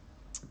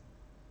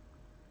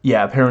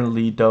 yeah,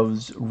 apparently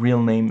Dove's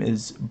real name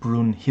is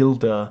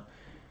Brunhilde.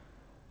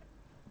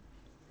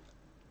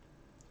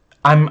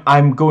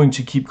 I'm going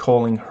to keep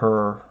calling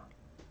her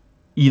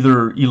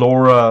either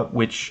Elora,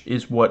 which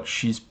is what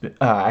she's been,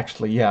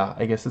 actually, yeah,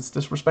 I guess it's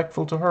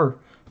disrespectful to her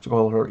to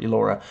call her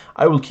Elora.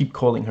 I will keep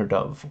calling her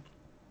Dove.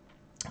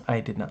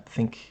 I did not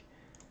think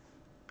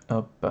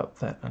about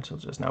that until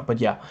just now, but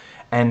yeah,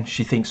 and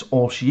she thinks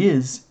all she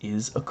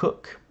is a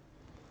cook.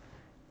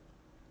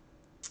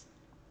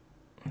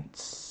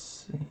 Let's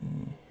see.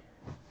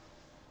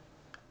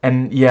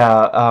 And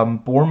yeah,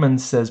 Borman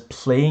says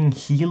playing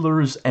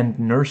healers and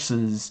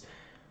nurses,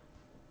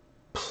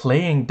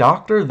 playing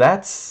doctor,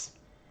 that's,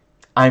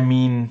 I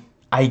mean,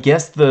 I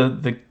guess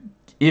the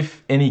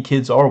if any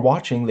kids are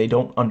watching, they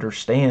don't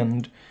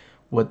understand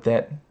what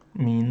that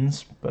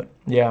means, but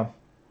yeah.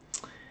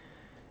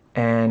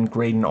 And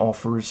Graydon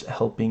offers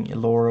helping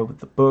Elora with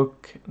the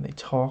book, and they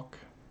talk.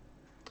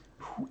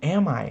 Who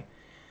am I?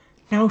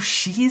 Now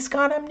she's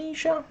got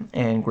amnesia?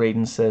 And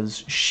Graydon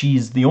says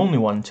she's the only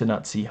one to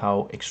not see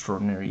how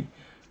extraordinary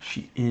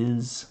she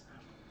is.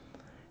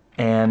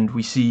 And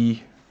we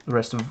see the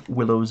rest of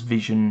Willow's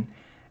vision.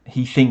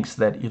 He thinks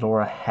that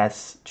Elora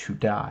has to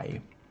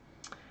die.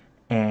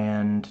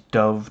 And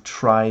Dove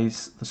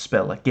tries the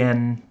spell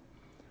again.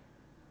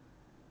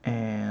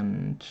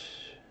 And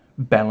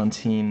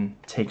Valentine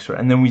takes her.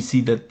 And then we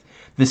see that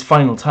this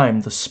final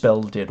time the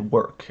spell did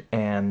work.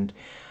 And,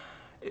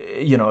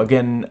 you know,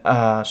 again,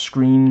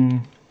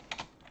 screen...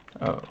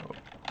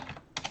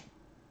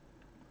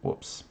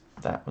 whoops.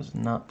 that was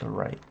not the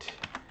right.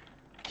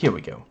 Here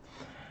we go.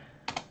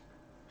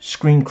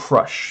 Screen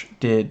Crush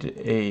did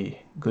a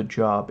good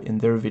job in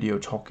their video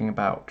talking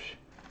about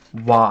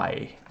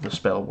why the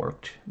spell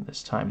worked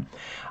this time.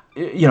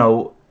 You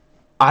know,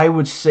 I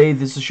would say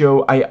this is a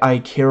show I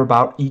care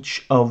about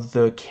each of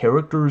the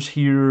characters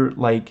here.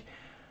 Like,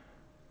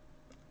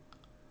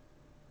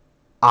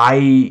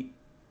 I'm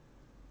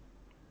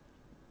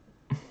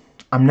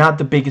not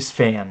the biggest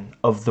fan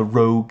of the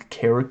rogue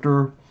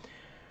character.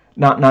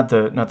 Not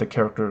the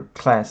character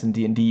class in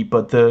D&D,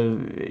 but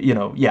the, you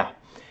know, yeah.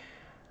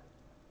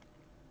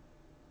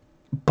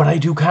 But I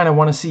do kind of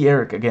want to see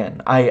Eric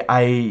again.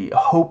 I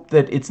hope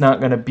that it's not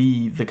going to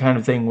be the kind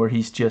of thing where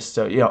he's just,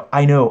 you know,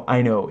 I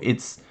know,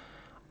 it's,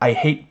 I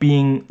hate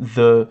being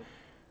the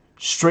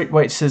straight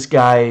white cis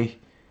guy,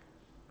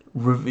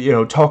 you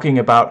know, talking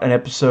about an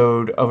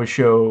episode of a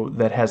show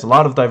that has a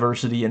lot of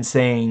diversity and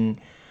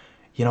saying,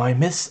 you know, I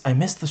miss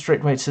the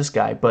straight white cis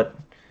guy, but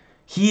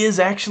he is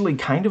actually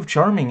kind of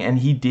charming, and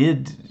he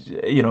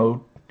did, you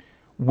know,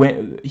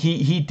 when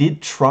he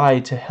did try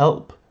to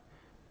help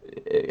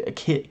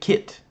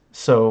Kit.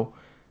 So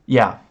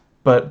yeah,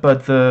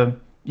 but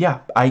yeah,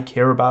 I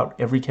care about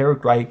every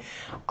character. I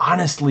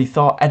honestly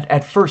thought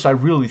at first I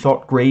really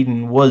thought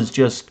Graydon was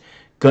just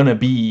gonna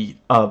be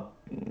a,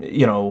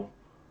 you know,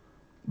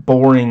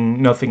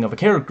 boring nothing of a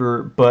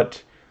character,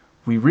 but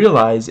we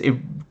realize it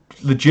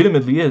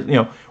legitimately is. You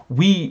know,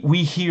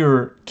 we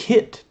hear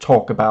Kit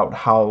talk about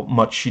how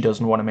much she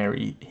doesn't want to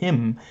marry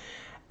him,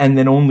 and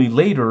then only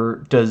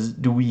later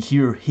do we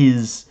hear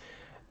his,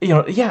 you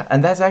know, yeah,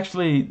 and that's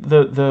actually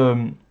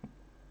the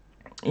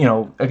you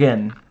know,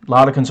 again, a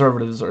lot of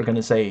conservatives are going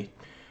to say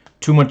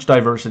too much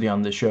diversity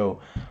on this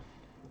show,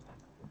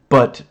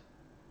 but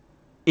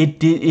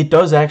it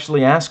does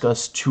actually ask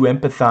us to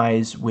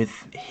empathize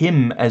with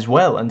him as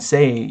well and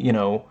say, you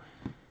know,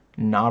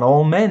 not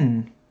all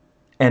men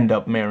end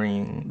up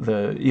marrying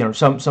the, you know,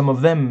 some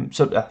of them,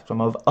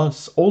 some of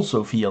us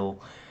also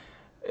feel,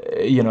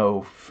 you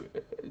know,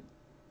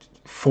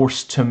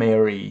 forced to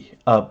marry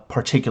a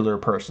particular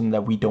person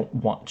that we don't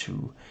want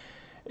to,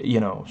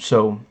 you know.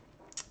 So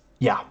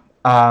yeah,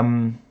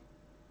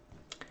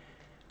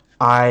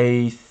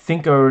 I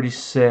think I already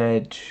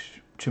said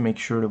to make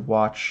sure to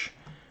watch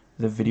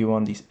the video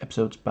on these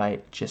episodes by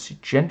Jesse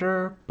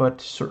Gender, but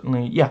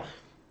certainly, yeah,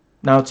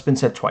 now it's been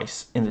said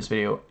twice in this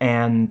video.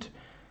 And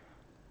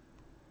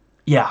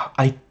yeah,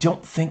 I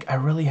don't think I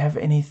really have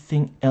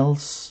anything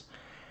else.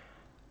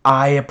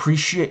 I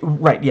appreciate,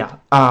 right, yeah,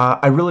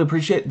 I really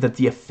appreciate that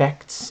the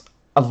effects,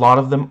 a lot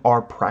of them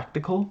are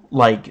practical.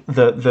 Like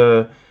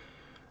yeah,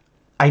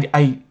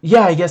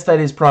 I guess that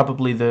is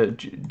probably the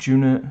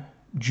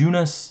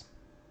Junus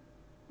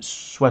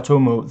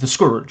Swatomo, the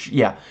Scourge,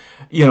 yeah.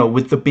 You know,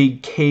 with the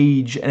big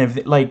cage and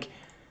everything. Like,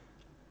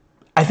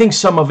 I think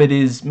some of it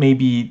is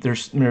maybe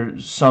there's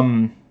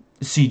some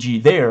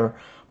CG there,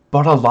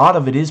 but a lot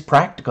of it is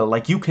practical.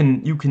 Like, you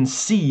can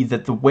see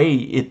that the way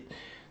it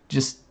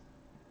just,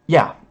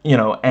 yeah, you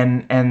know,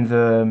 and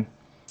the,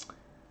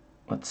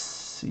 let's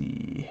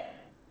see,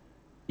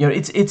 you know,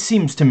 it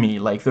seems to me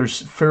like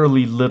there's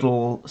fairly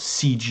little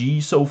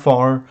CG so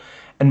far,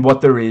 and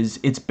what there is,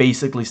 it's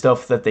basically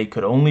stuff that they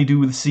could only do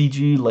with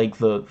CG, like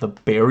the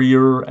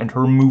barrier and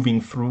her moving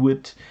through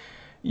it,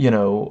 you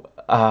know.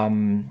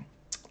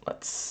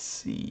 Let's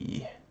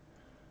see,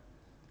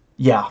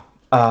 yeah,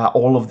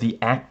 all of the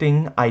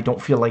acting, I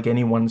don't feel like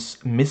anyone's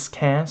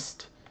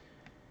miscast.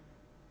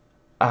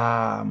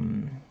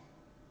 Let's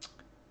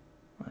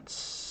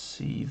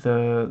see,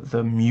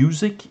 the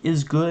music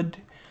is good.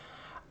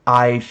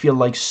 I feel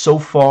like so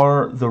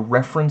far the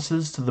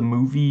references to the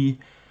movie,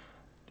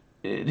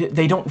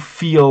 they don't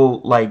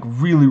feel like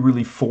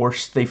really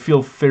forced. They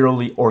feel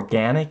fairly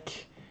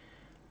organic.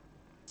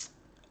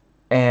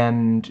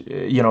 And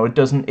you know,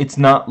 it's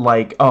not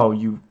like, oh,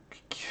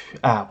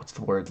 what's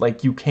the word?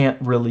 Like, you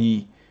can't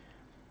really,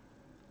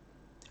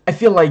 I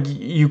feel like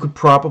you could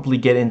probably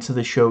get into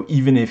the show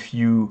even if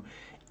you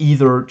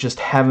either just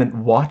haven't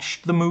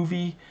watched the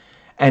movie,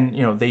 and,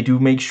 you know, they do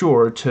make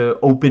sure to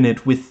open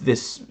it with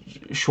this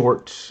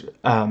short,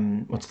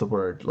 what's the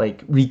word,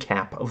 like,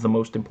 recap of the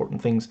most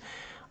important things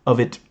of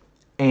it.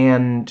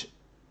 And,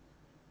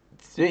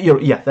 you know,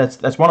 yeah,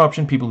 that's one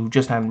option, people who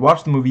just haven't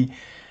watched the movie.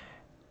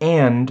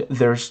 And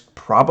there's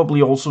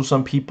probably also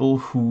some people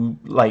who,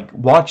 like,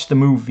 watched the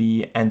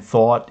movie and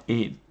thought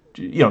it,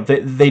 you know,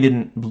 they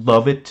didn't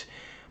love it,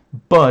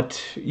 but,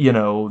 you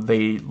know,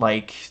 they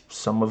like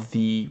some of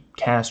the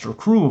cast or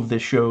crew of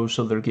this show,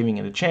 so they're giving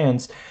it a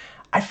chance.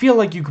 I feel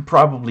like you could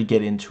probably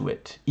get into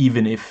it,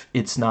 even if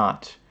it's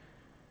not,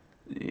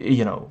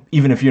 you know,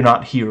 even if you're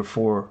not here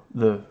for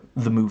the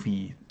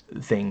movie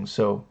thing.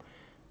 So,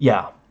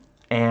 yeah,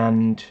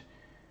 and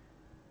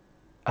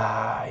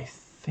I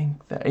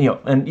think that, you know,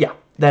 and yeah,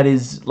 that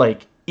is,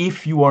 like,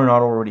 if you are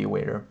not already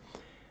aware,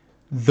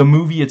 the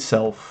movie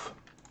itself,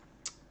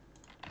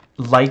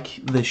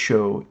 like the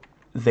show,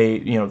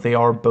 they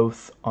are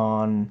both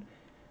on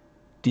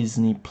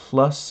Disney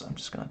Plus. I'm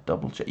just gonna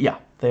double check. Yeah,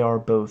 they are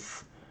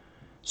both.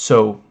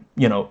 So,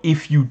 you know,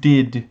 if you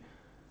did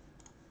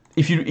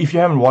if you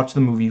haven't watched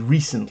the movie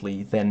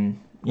recently, then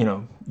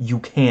you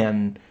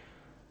can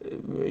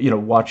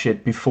watch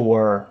it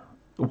before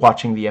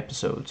watching the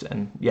episodes.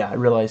 And yeah, I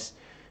realize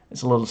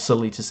it's a little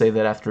silly to say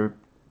that after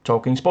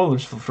talking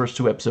spoilers for the first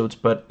 2 episodes,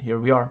 but here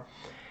we are.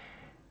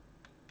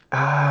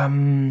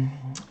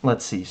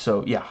 Let's see.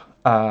 So yeah,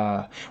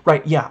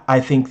 right. Yeah, I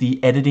think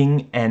the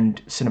editing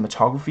and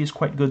cinematography is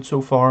quite good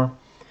so far.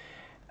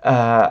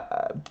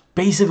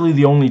 Basically,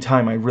 the only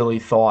time I really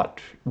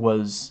thought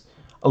was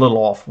a little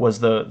off was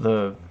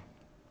the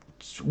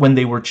when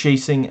they were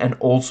chasing and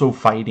also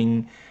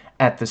fighting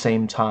at the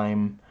same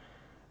time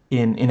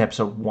in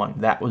episode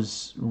 1. That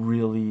was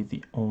really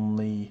the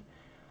only.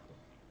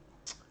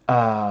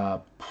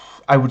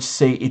 I would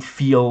say it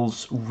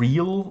feels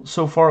real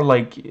so far.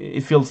 Like,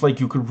 it feels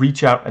like you could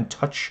reach out and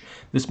touch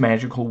this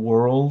magical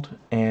world,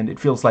 and it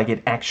feels like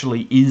it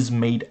actually is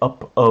made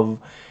up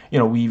of,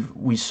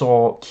 we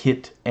saw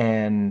Kit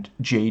and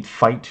Jade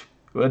fight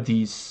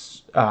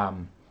these,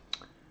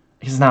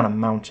 it's not a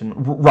mountain,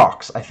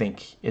 rocks, I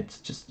think. It's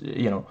just,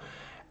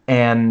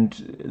 and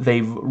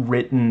they've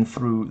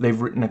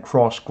written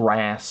across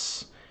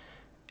grass,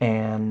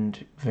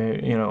 and,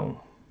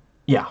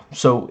 yeah,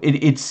 so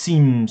it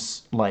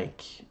seems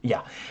like,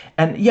 yeah.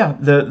 And yeah,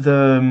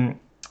 the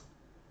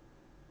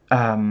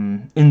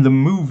in the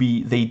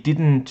movie they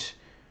didn't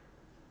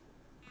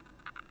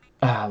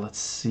let's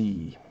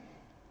see.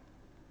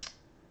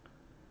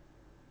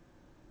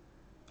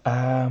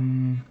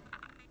 Actually,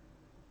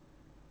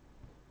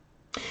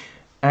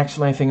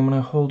 I think I'm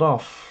gonna hold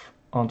off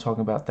on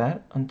talking about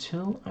that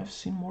until I've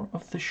seen more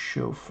of the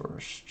show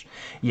first.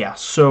 Yeah,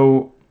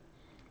 so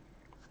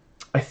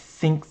I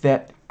think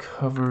that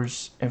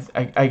covers.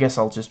 I guess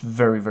I'll just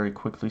very, very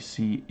quickly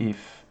see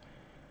if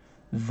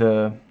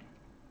the.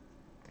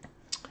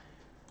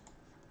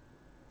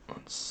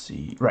 Let's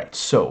see. Right.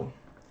 So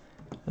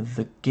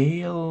the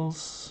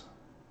Gales.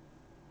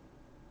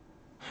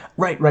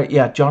 Right.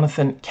 Yeah.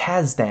 Jonathan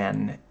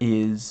Kasdan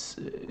is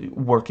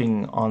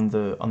working on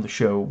the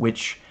show,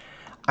 which,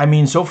 I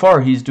mean, so far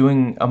he's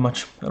doing a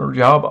much better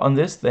job on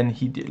this than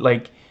he did.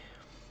 Like,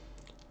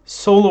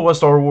 Solo: A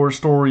Star Wars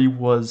Story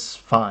was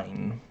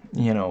fine,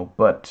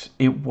 but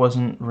it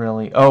wasn't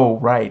really. Oh,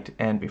 right,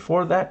 and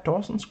before that,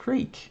 Dawson's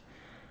Creek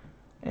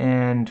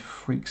and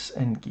Freaks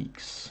and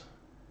Geeks.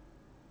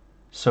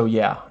 So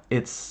yeah,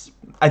 it's.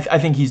 I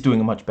think he's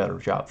doing a much better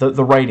job.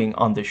 The writing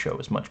on this show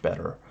is much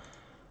better,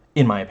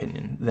 in my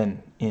opinion,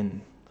 than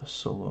in the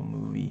Solo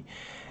movie.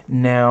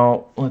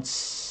 Now, let's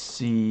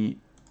see.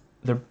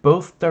 They're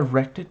both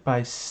directed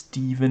by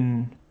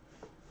Stephen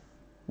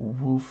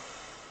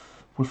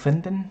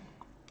Wolfenden,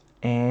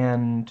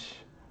 and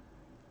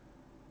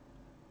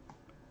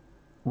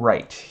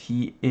right,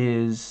 he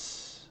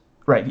is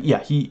right.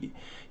 Yeah, he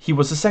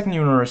was a second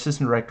unit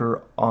assistant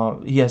director.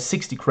 He has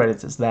 60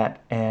 credits as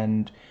that,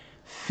 and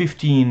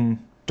 15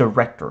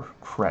 director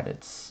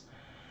credits.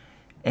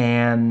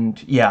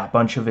 And yeah, a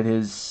bunch of it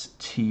is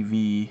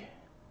TV.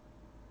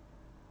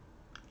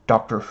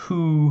 Doctor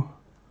Who.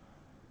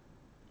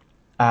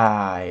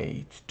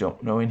 I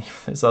don't know any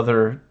of this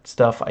other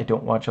stuff. I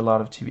don't watch a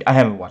lot of TV. I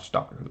haven't watched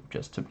Doctor Who,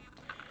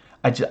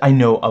 I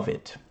know of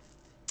it.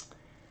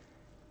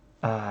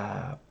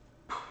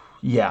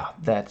 Yeah,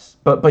 that's.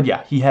 But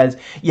yeah, he has.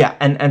 Yeah,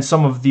 and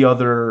some of the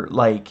other,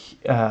 like,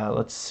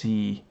 let's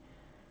see.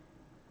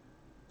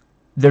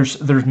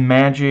 There's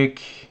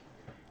magic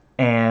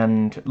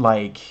and,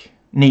 like,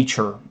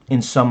 nature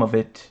in some of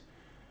it.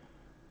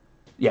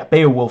 Yeah,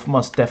 Beowulf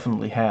must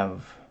definitely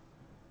have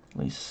at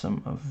least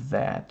some of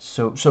that.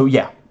 So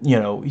yeah,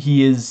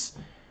 he is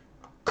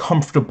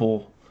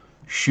comfortable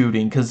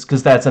shooting,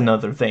 because that's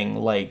another thing.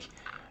 Like,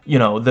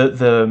 let's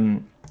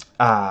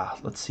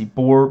see,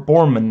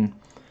 Borman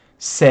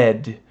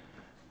said,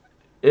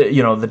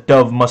 the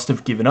Dove must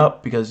have given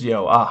up because,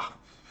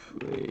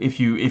 if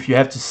you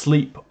have to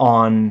sleep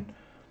on,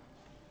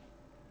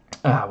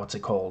 what's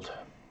it called?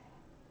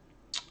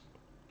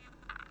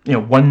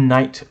 One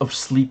night of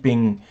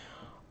sleeping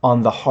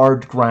on the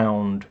hard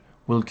ground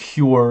will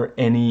cure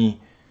any,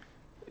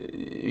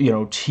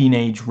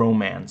 teenage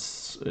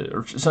romance,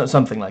 or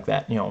something like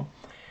that,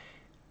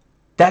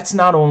 That's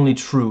not only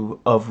true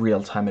of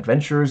real-time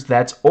adventures,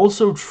 that's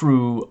also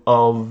true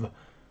of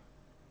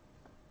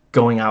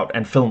going out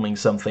and filming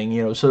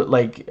something, so,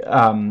 like,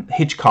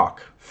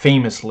 Hitchcock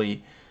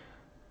famously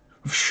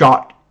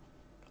shot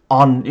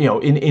on,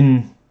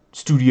 in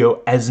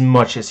studio as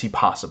much as he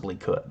possibly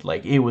could.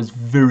 Like, it was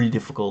very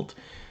difficult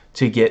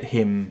to get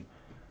him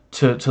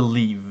to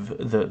leave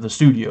the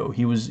studio.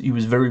 He was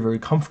very, very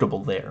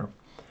comfortable there.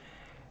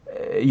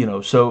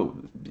 So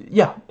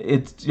yeah,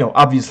 it's,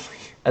 obviously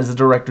as a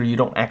director you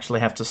don't actually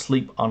have to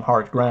sleep on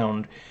hard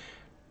ground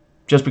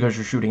just because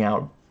you're shooting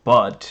out,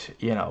 but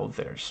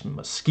there's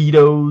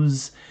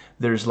mosquitoes,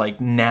 there's,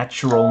 like,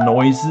 natural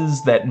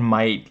noises that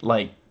might,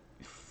 like,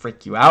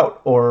 freak you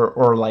out,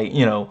 or like,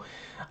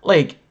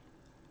 like,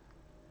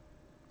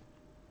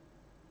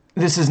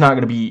 this is not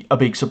going to be a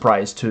big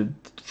surprise to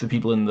the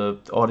people in the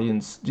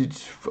audience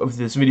of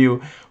this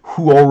video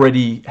who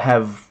already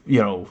have,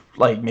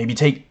 like, maybe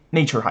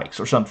nature hikes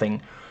or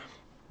something.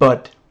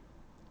 But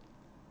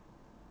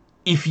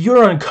if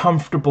you're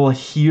uncomfortable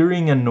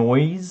hearing a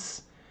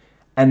noise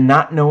and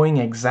not knowing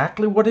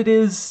exactly what it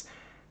is,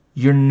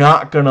 you're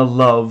not gonna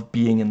love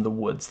being in the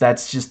woods.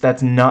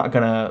 That's not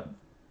gonna,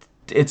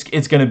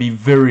 it's gonna be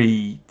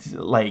very,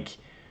 like,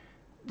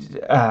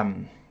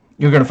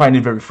 you're gonna find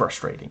it very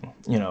frustrating,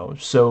 you know.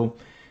 So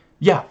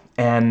yeah,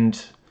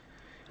 and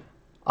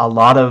a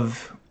lot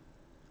of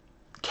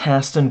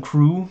cast and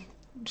crew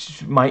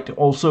might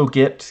also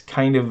get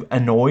kind of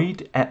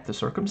annoyed at the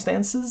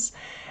circumstances,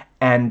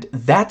 and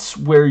that's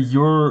where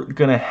you're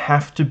gonna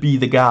have to be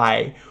the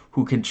guy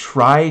who can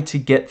try to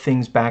get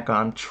things back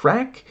on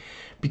track.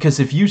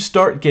 Because if you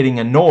start getting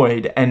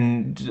annoyed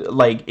and,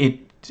 like,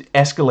 it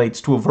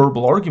escalates to a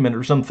verbal argument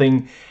or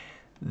something,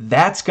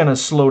 that's gonna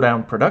slow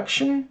down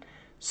production.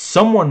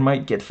 Someone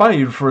might get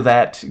fired for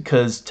that,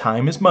 because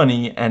time is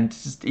money, and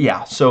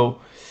yeah, so,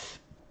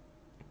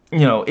 you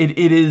know, it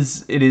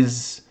is,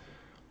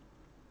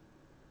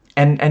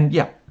 and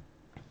yeah,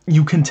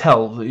 you can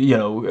tell, you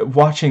know,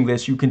 watching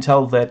this, you can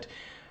tell that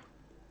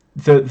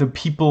the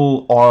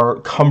people are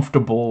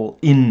comfortable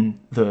in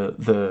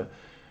the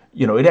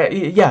you know,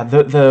 yeah,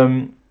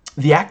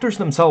 the actors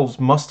themselves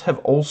must have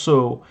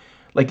also,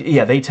 like,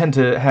 yeah, they tend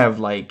to have,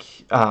 like,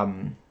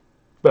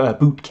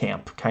 boot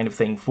camp kind of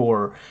thing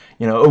for,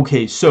 you know,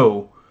 okay,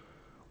 so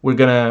we're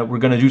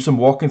gonna do some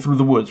walking through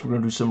the woods, we're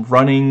gonna do some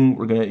running,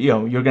 we're gonna, you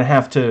know, you're gonna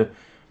have to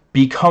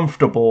be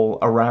comfortable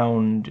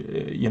around,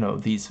 you know,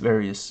 these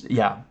various,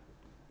 yeah.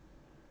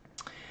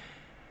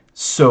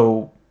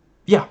 So,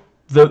 yeah,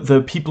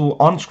 the people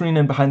on screen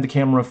and behind the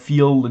camera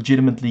feel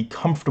legitimately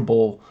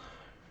comfortable,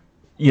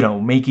 you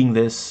know, making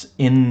this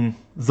in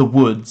the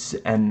woods,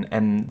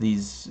 and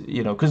these,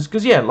 you know,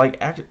 because yeah,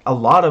 like, a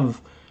lot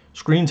of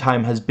screen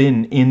time has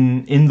been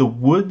in the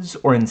woods,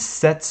 or in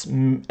sets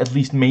at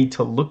least made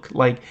to look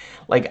like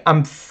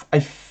I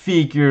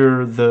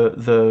figure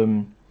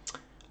the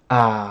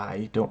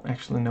I don't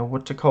actually know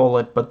what to call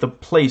it, but the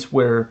place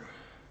where,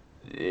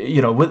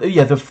 you know,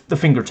 yeah, the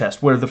finger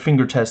test, where the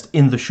finger test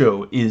in the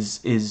show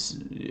is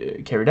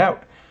carried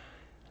out,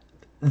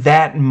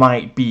 that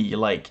might be,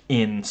 like,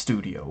 in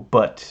studio.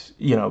 But,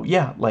 you know,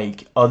 yeah,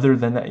 like, other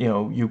than that, you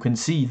know, you can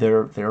see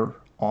they're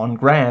on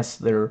grass,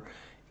 they're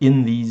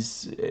in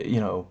these, you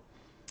know,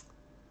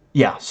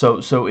 yeah,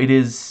 so it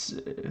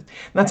is,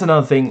 that's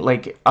another thing,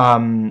 like,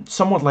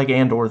 somewhat like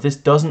Andor, this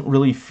doesn't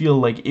really feel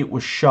like it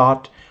was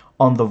shot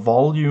on the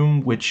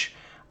volume, which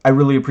I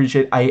really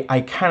appreciate.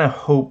 I kind of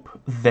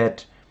hope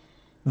that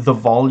the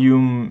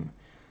volume,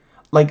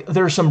 like,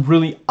 there are some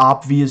really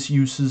obvious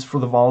uses for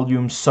the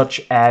volume, such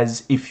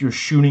as if you're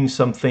shooting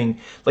something,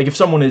 like if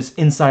someone is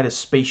inside a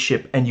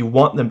spaceship and you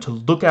want them to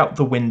look out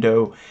the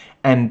window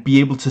and be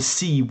able to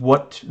see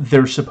what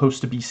they're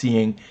supposed to be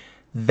seeing,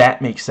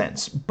 that makes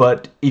sense.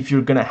 But if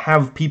you're gonna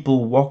have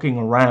people walking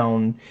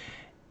around,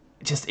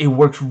 it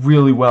works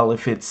really well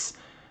if it's,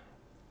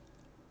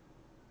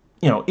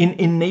 you know,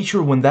 in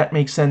nature, when that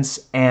makes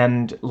sense,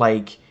 and,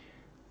 like,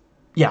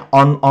 yeah,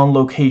 on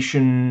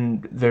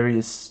location, there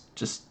is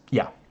just,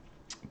 yeah.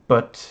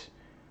 But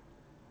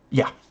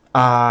yeah,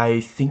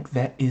 I think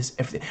that is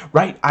everything.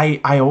 Right,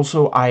 I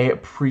also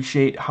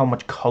appreciate how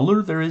much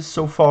color there is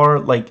so far.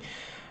 Like,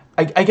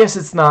 I guess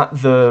it's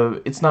not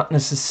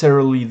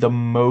necessarily the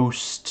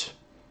most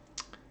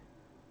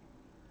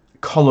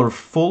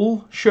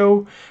colorful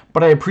show,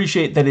 but I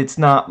appreciate that it's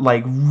not,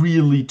 like,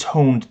 really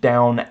toned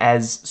down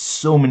as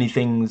so many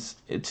things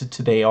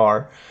today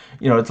are.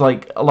 You know, it's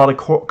like a lot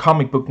of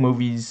comic book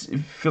movies,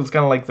 it feels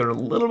kind of like they're a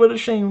little bit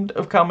ashamed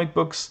of comic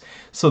books,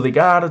 so they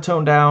gotta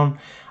tone down.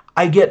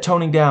 I get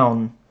toning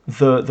down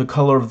the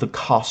color of the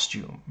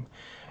costume.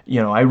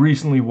 You know, I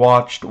recently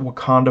watched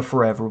Wakanda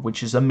Forever,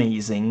 which is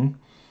amazing.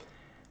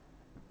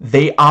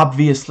 They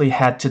obviously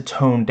had to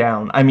tone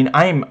down. I mean,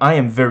 I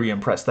am very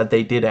impressed that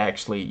they did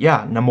actually.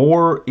 Yeah,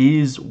 Namor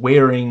is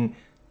wearing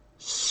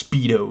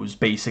Speedos,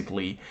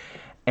 basically.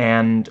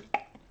 And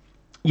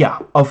yeah,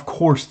 of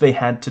course they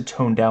had to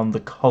tone down the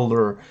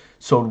color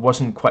so it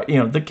wasn't quite, you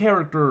know, the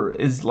character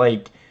is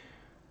like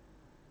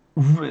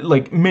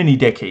many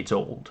decades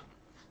old.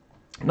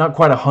 Not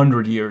quite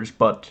 100 years,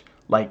 but,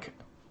 like,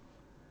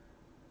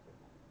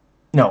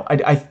 no,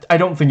 I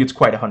don't think it's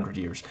quite 100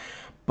 years.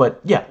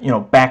 But yeah, you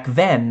know, back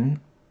then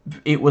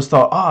it was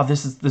thought, oh,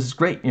 this is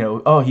great, you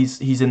know, oh,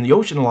 he's in the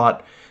ocean a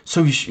lot,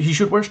 so he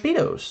should wear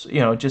Speedos. You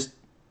know, it just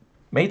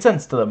made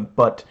sense to them.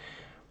 But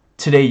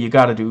today you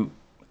gotta do,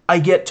 I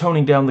get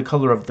toning down the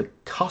color of the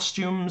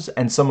costumes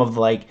and some of the,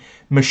 like,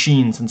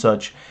 machines and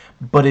such,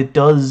 but it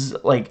does,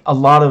 like, a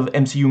lot of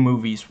MCU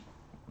movies,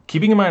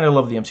 keeping in mind I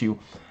love the MCU,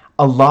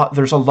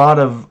 there's a lot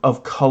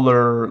of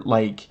color,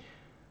 like,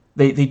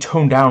 they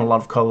tone down a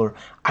lot of color.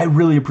 I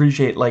really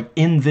appreciate, like,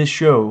 in this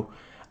show,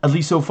 at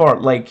least so far,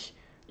 like,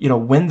 you know,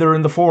 when they're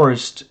in the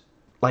forest,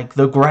 like,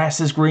 the grass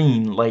is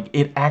green, like,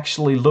 it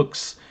actually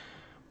looks,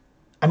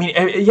 I mean,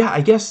 yeah,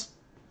 I guess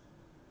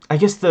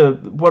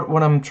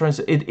what I'm trying to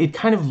say, it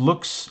kind of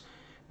looks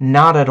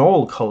not at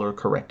all color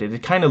corrected.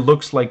 It kind of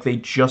looks like they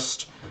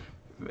just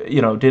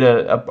you know, did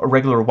a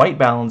regular white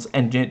balance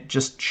and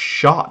just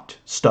shot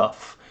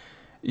stuff,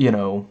 you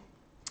know.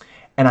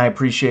 And I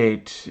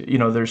appreciate, you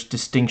know, there's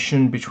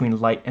distinction between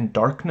light and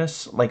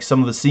darkness. Like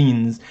some of the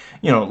scenes,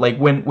 you know, like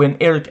when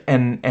Eric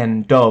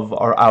and Dove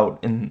are out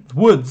in the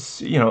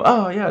woods, you know,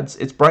 oh yeah,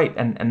 it's bright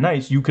and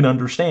nice. You can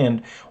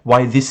understand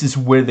why this is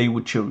where they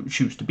would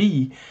choose to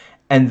be.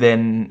 And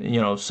then,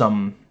 you know,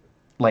 some,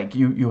 like,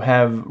 you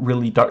have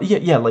really dark,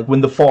 yeah, like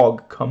when the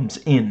fog comes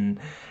in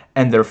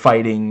and they're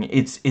fighting,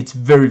 it's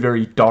very,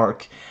 very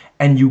dark.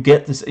 And you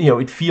get this, you know,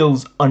 it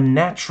feels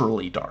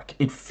unnaturally dark.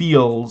 It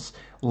feels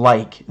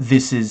like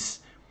this is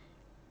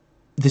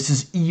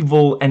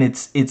evil, and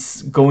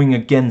it's going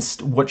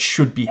against what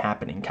should be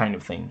happening, kind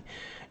of thing.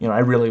 You know, I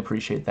really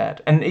appreciate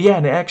that. And yeah,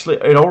 and actually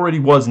it already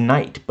was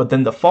night, but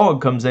then the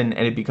fog comes in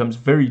and it becomes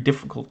very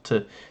difficult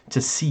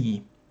to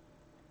see.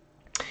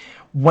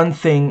 One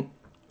thing,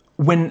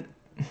 when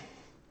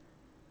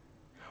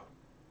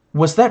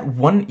was that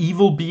one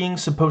evil being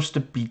supposed to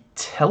be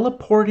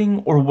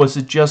teleporting, or was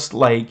it just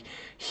like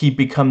he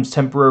becomes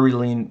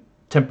temporarily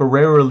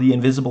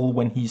invisible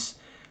when he's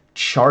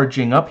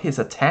charging up his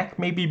attack,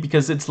 maybe?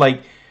 Because it's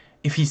like,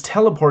 if he's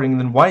teleporting,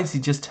 then why is he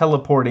just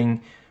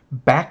teleporting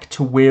back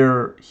to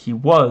where he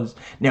was?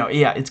 Now,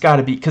 yeah, it's got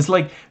to be, because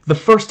like the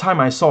first time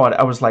I saw it,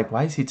 I was like,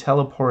 why is he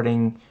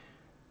teleporting,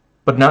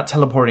 but not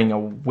teleporting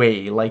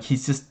away? Like he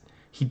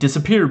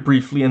disappeared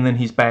briefly and then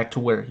he's back to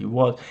where he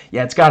was.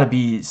 Yeah, it's got to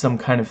be some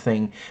kind of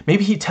thing.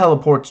 Maybe he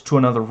teleports to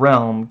another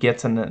realm,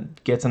 gets an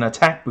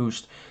attack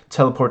boost,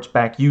 teleports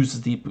back,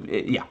 uses the,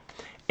 yeah.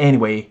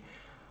 Anyway,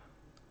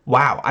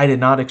 wow, I did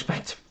not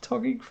expect to be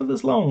talking for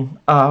this long.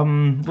 A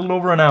little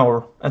over an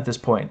hour at this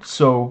point.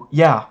 So,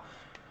 yeah.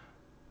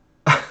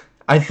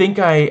 I think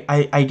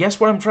I guess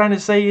what I'm trying to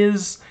say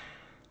is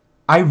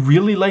I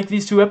really like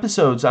these 2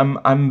 episodes.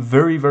 I'm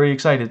very, very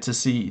excited to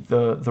see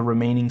the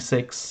remaining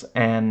 6,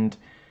 and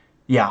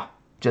yeah,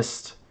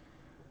 just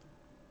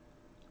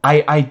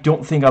I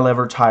don't think I'll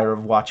ever tire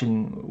of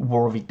watching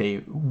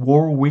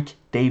Warwick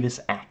Davis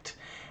act.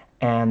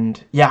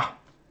 And yeah,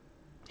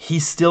 he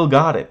still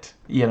got it,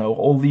 you know,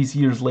 all these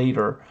years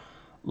later.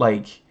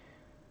 Like,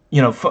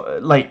 you know,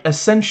 like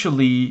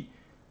essentially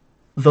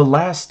the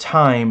last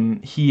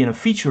time he in a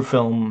feature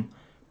film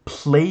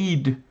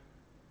played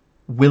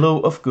Willow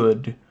of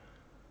Good,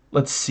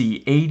 let's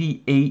see,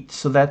 88,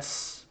 so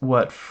that's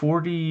what,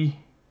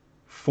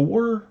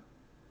 44?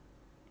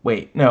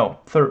 Wait, no,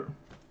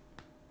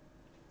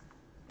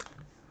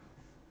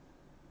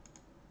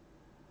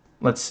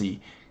 let's see,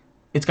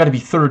 it's got to be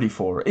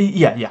 34.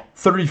 Yeah,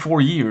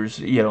 34 years,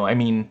 you know. I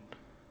mean,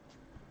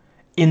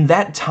 in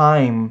that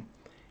time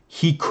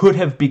he could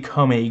have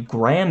become a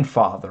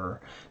grandfather,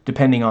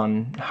 depending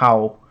on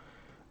how,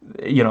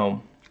 you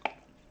know,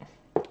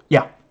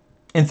 yeah,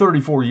 in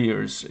 34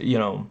 years, you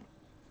know,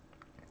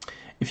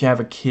 if you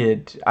have a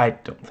kid, I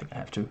don't think I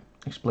have to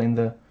explain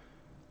the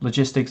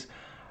logistics.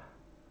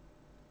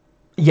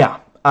 Yeah,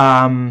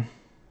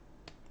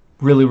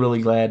 really,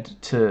 really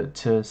glad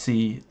to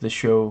see the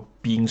show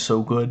being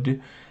so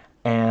good,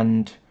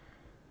 and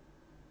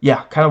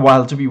yeah, kind of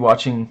wild to be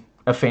watching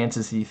a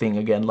fantasy thing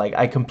again. Like,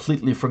 I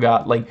completely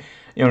forgot, like,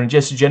 you know, in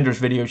Jessie Gender's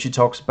video, she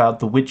talks about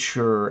The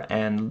Witcher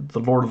and The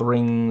Lord of the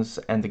Rings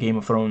and the Game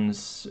of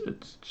Thrones.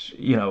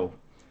 You know,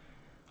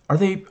 are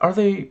they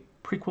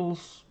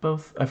prequels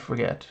both? I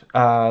forget.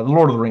 The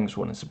Lord of the Rings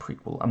one is a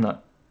prequel. I'm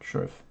not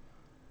sure if.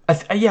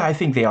 Yeah, I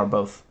think they are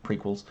both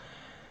prequels.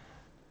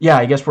 Yeah,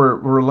 I guess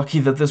we're lucky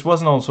that this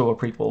wasn't also a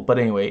prequel. But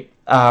anyway,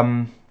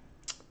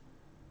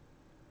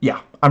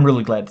 yeah, I'm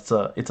really glad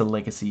it's a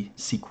legacy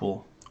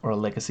sequel, or a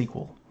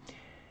legacy-quel.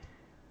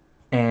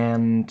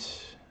 And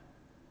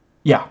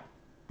yeah,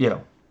 you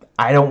know,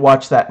 I don't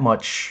watch that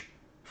much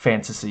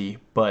fantasy,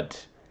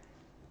 but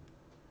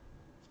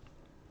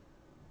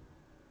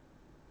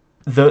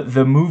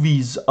the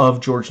movies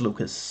of George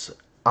Lucas,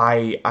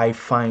 I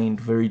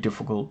find very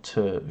difficult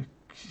to,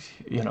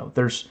 you know,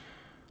 there's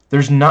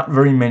not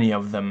very many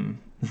of them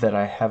that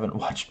I haven't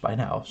watched by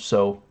now.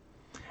 So,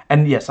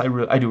 and yes,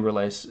 I do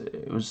realize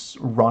it was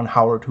Ron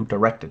Howard who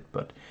directed,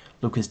 but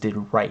Lucas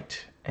did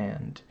write,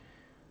 and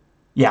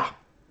yeah,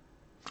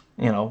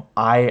 you know,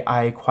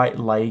 I quite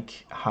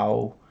like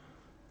how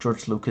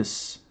George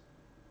Lucas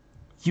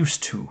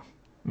used to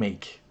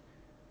make.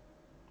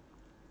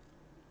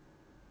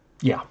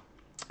 Yeah.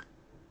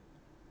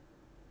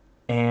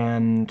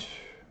 And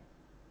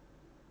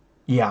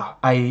yeah,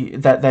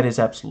 that is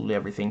absolutely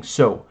everything.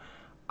 So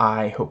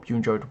I hope you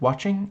enjoyed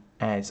watching,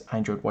 as I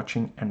enjoyed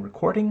watching and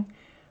recording.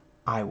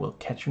 I will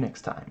catch you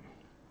next time.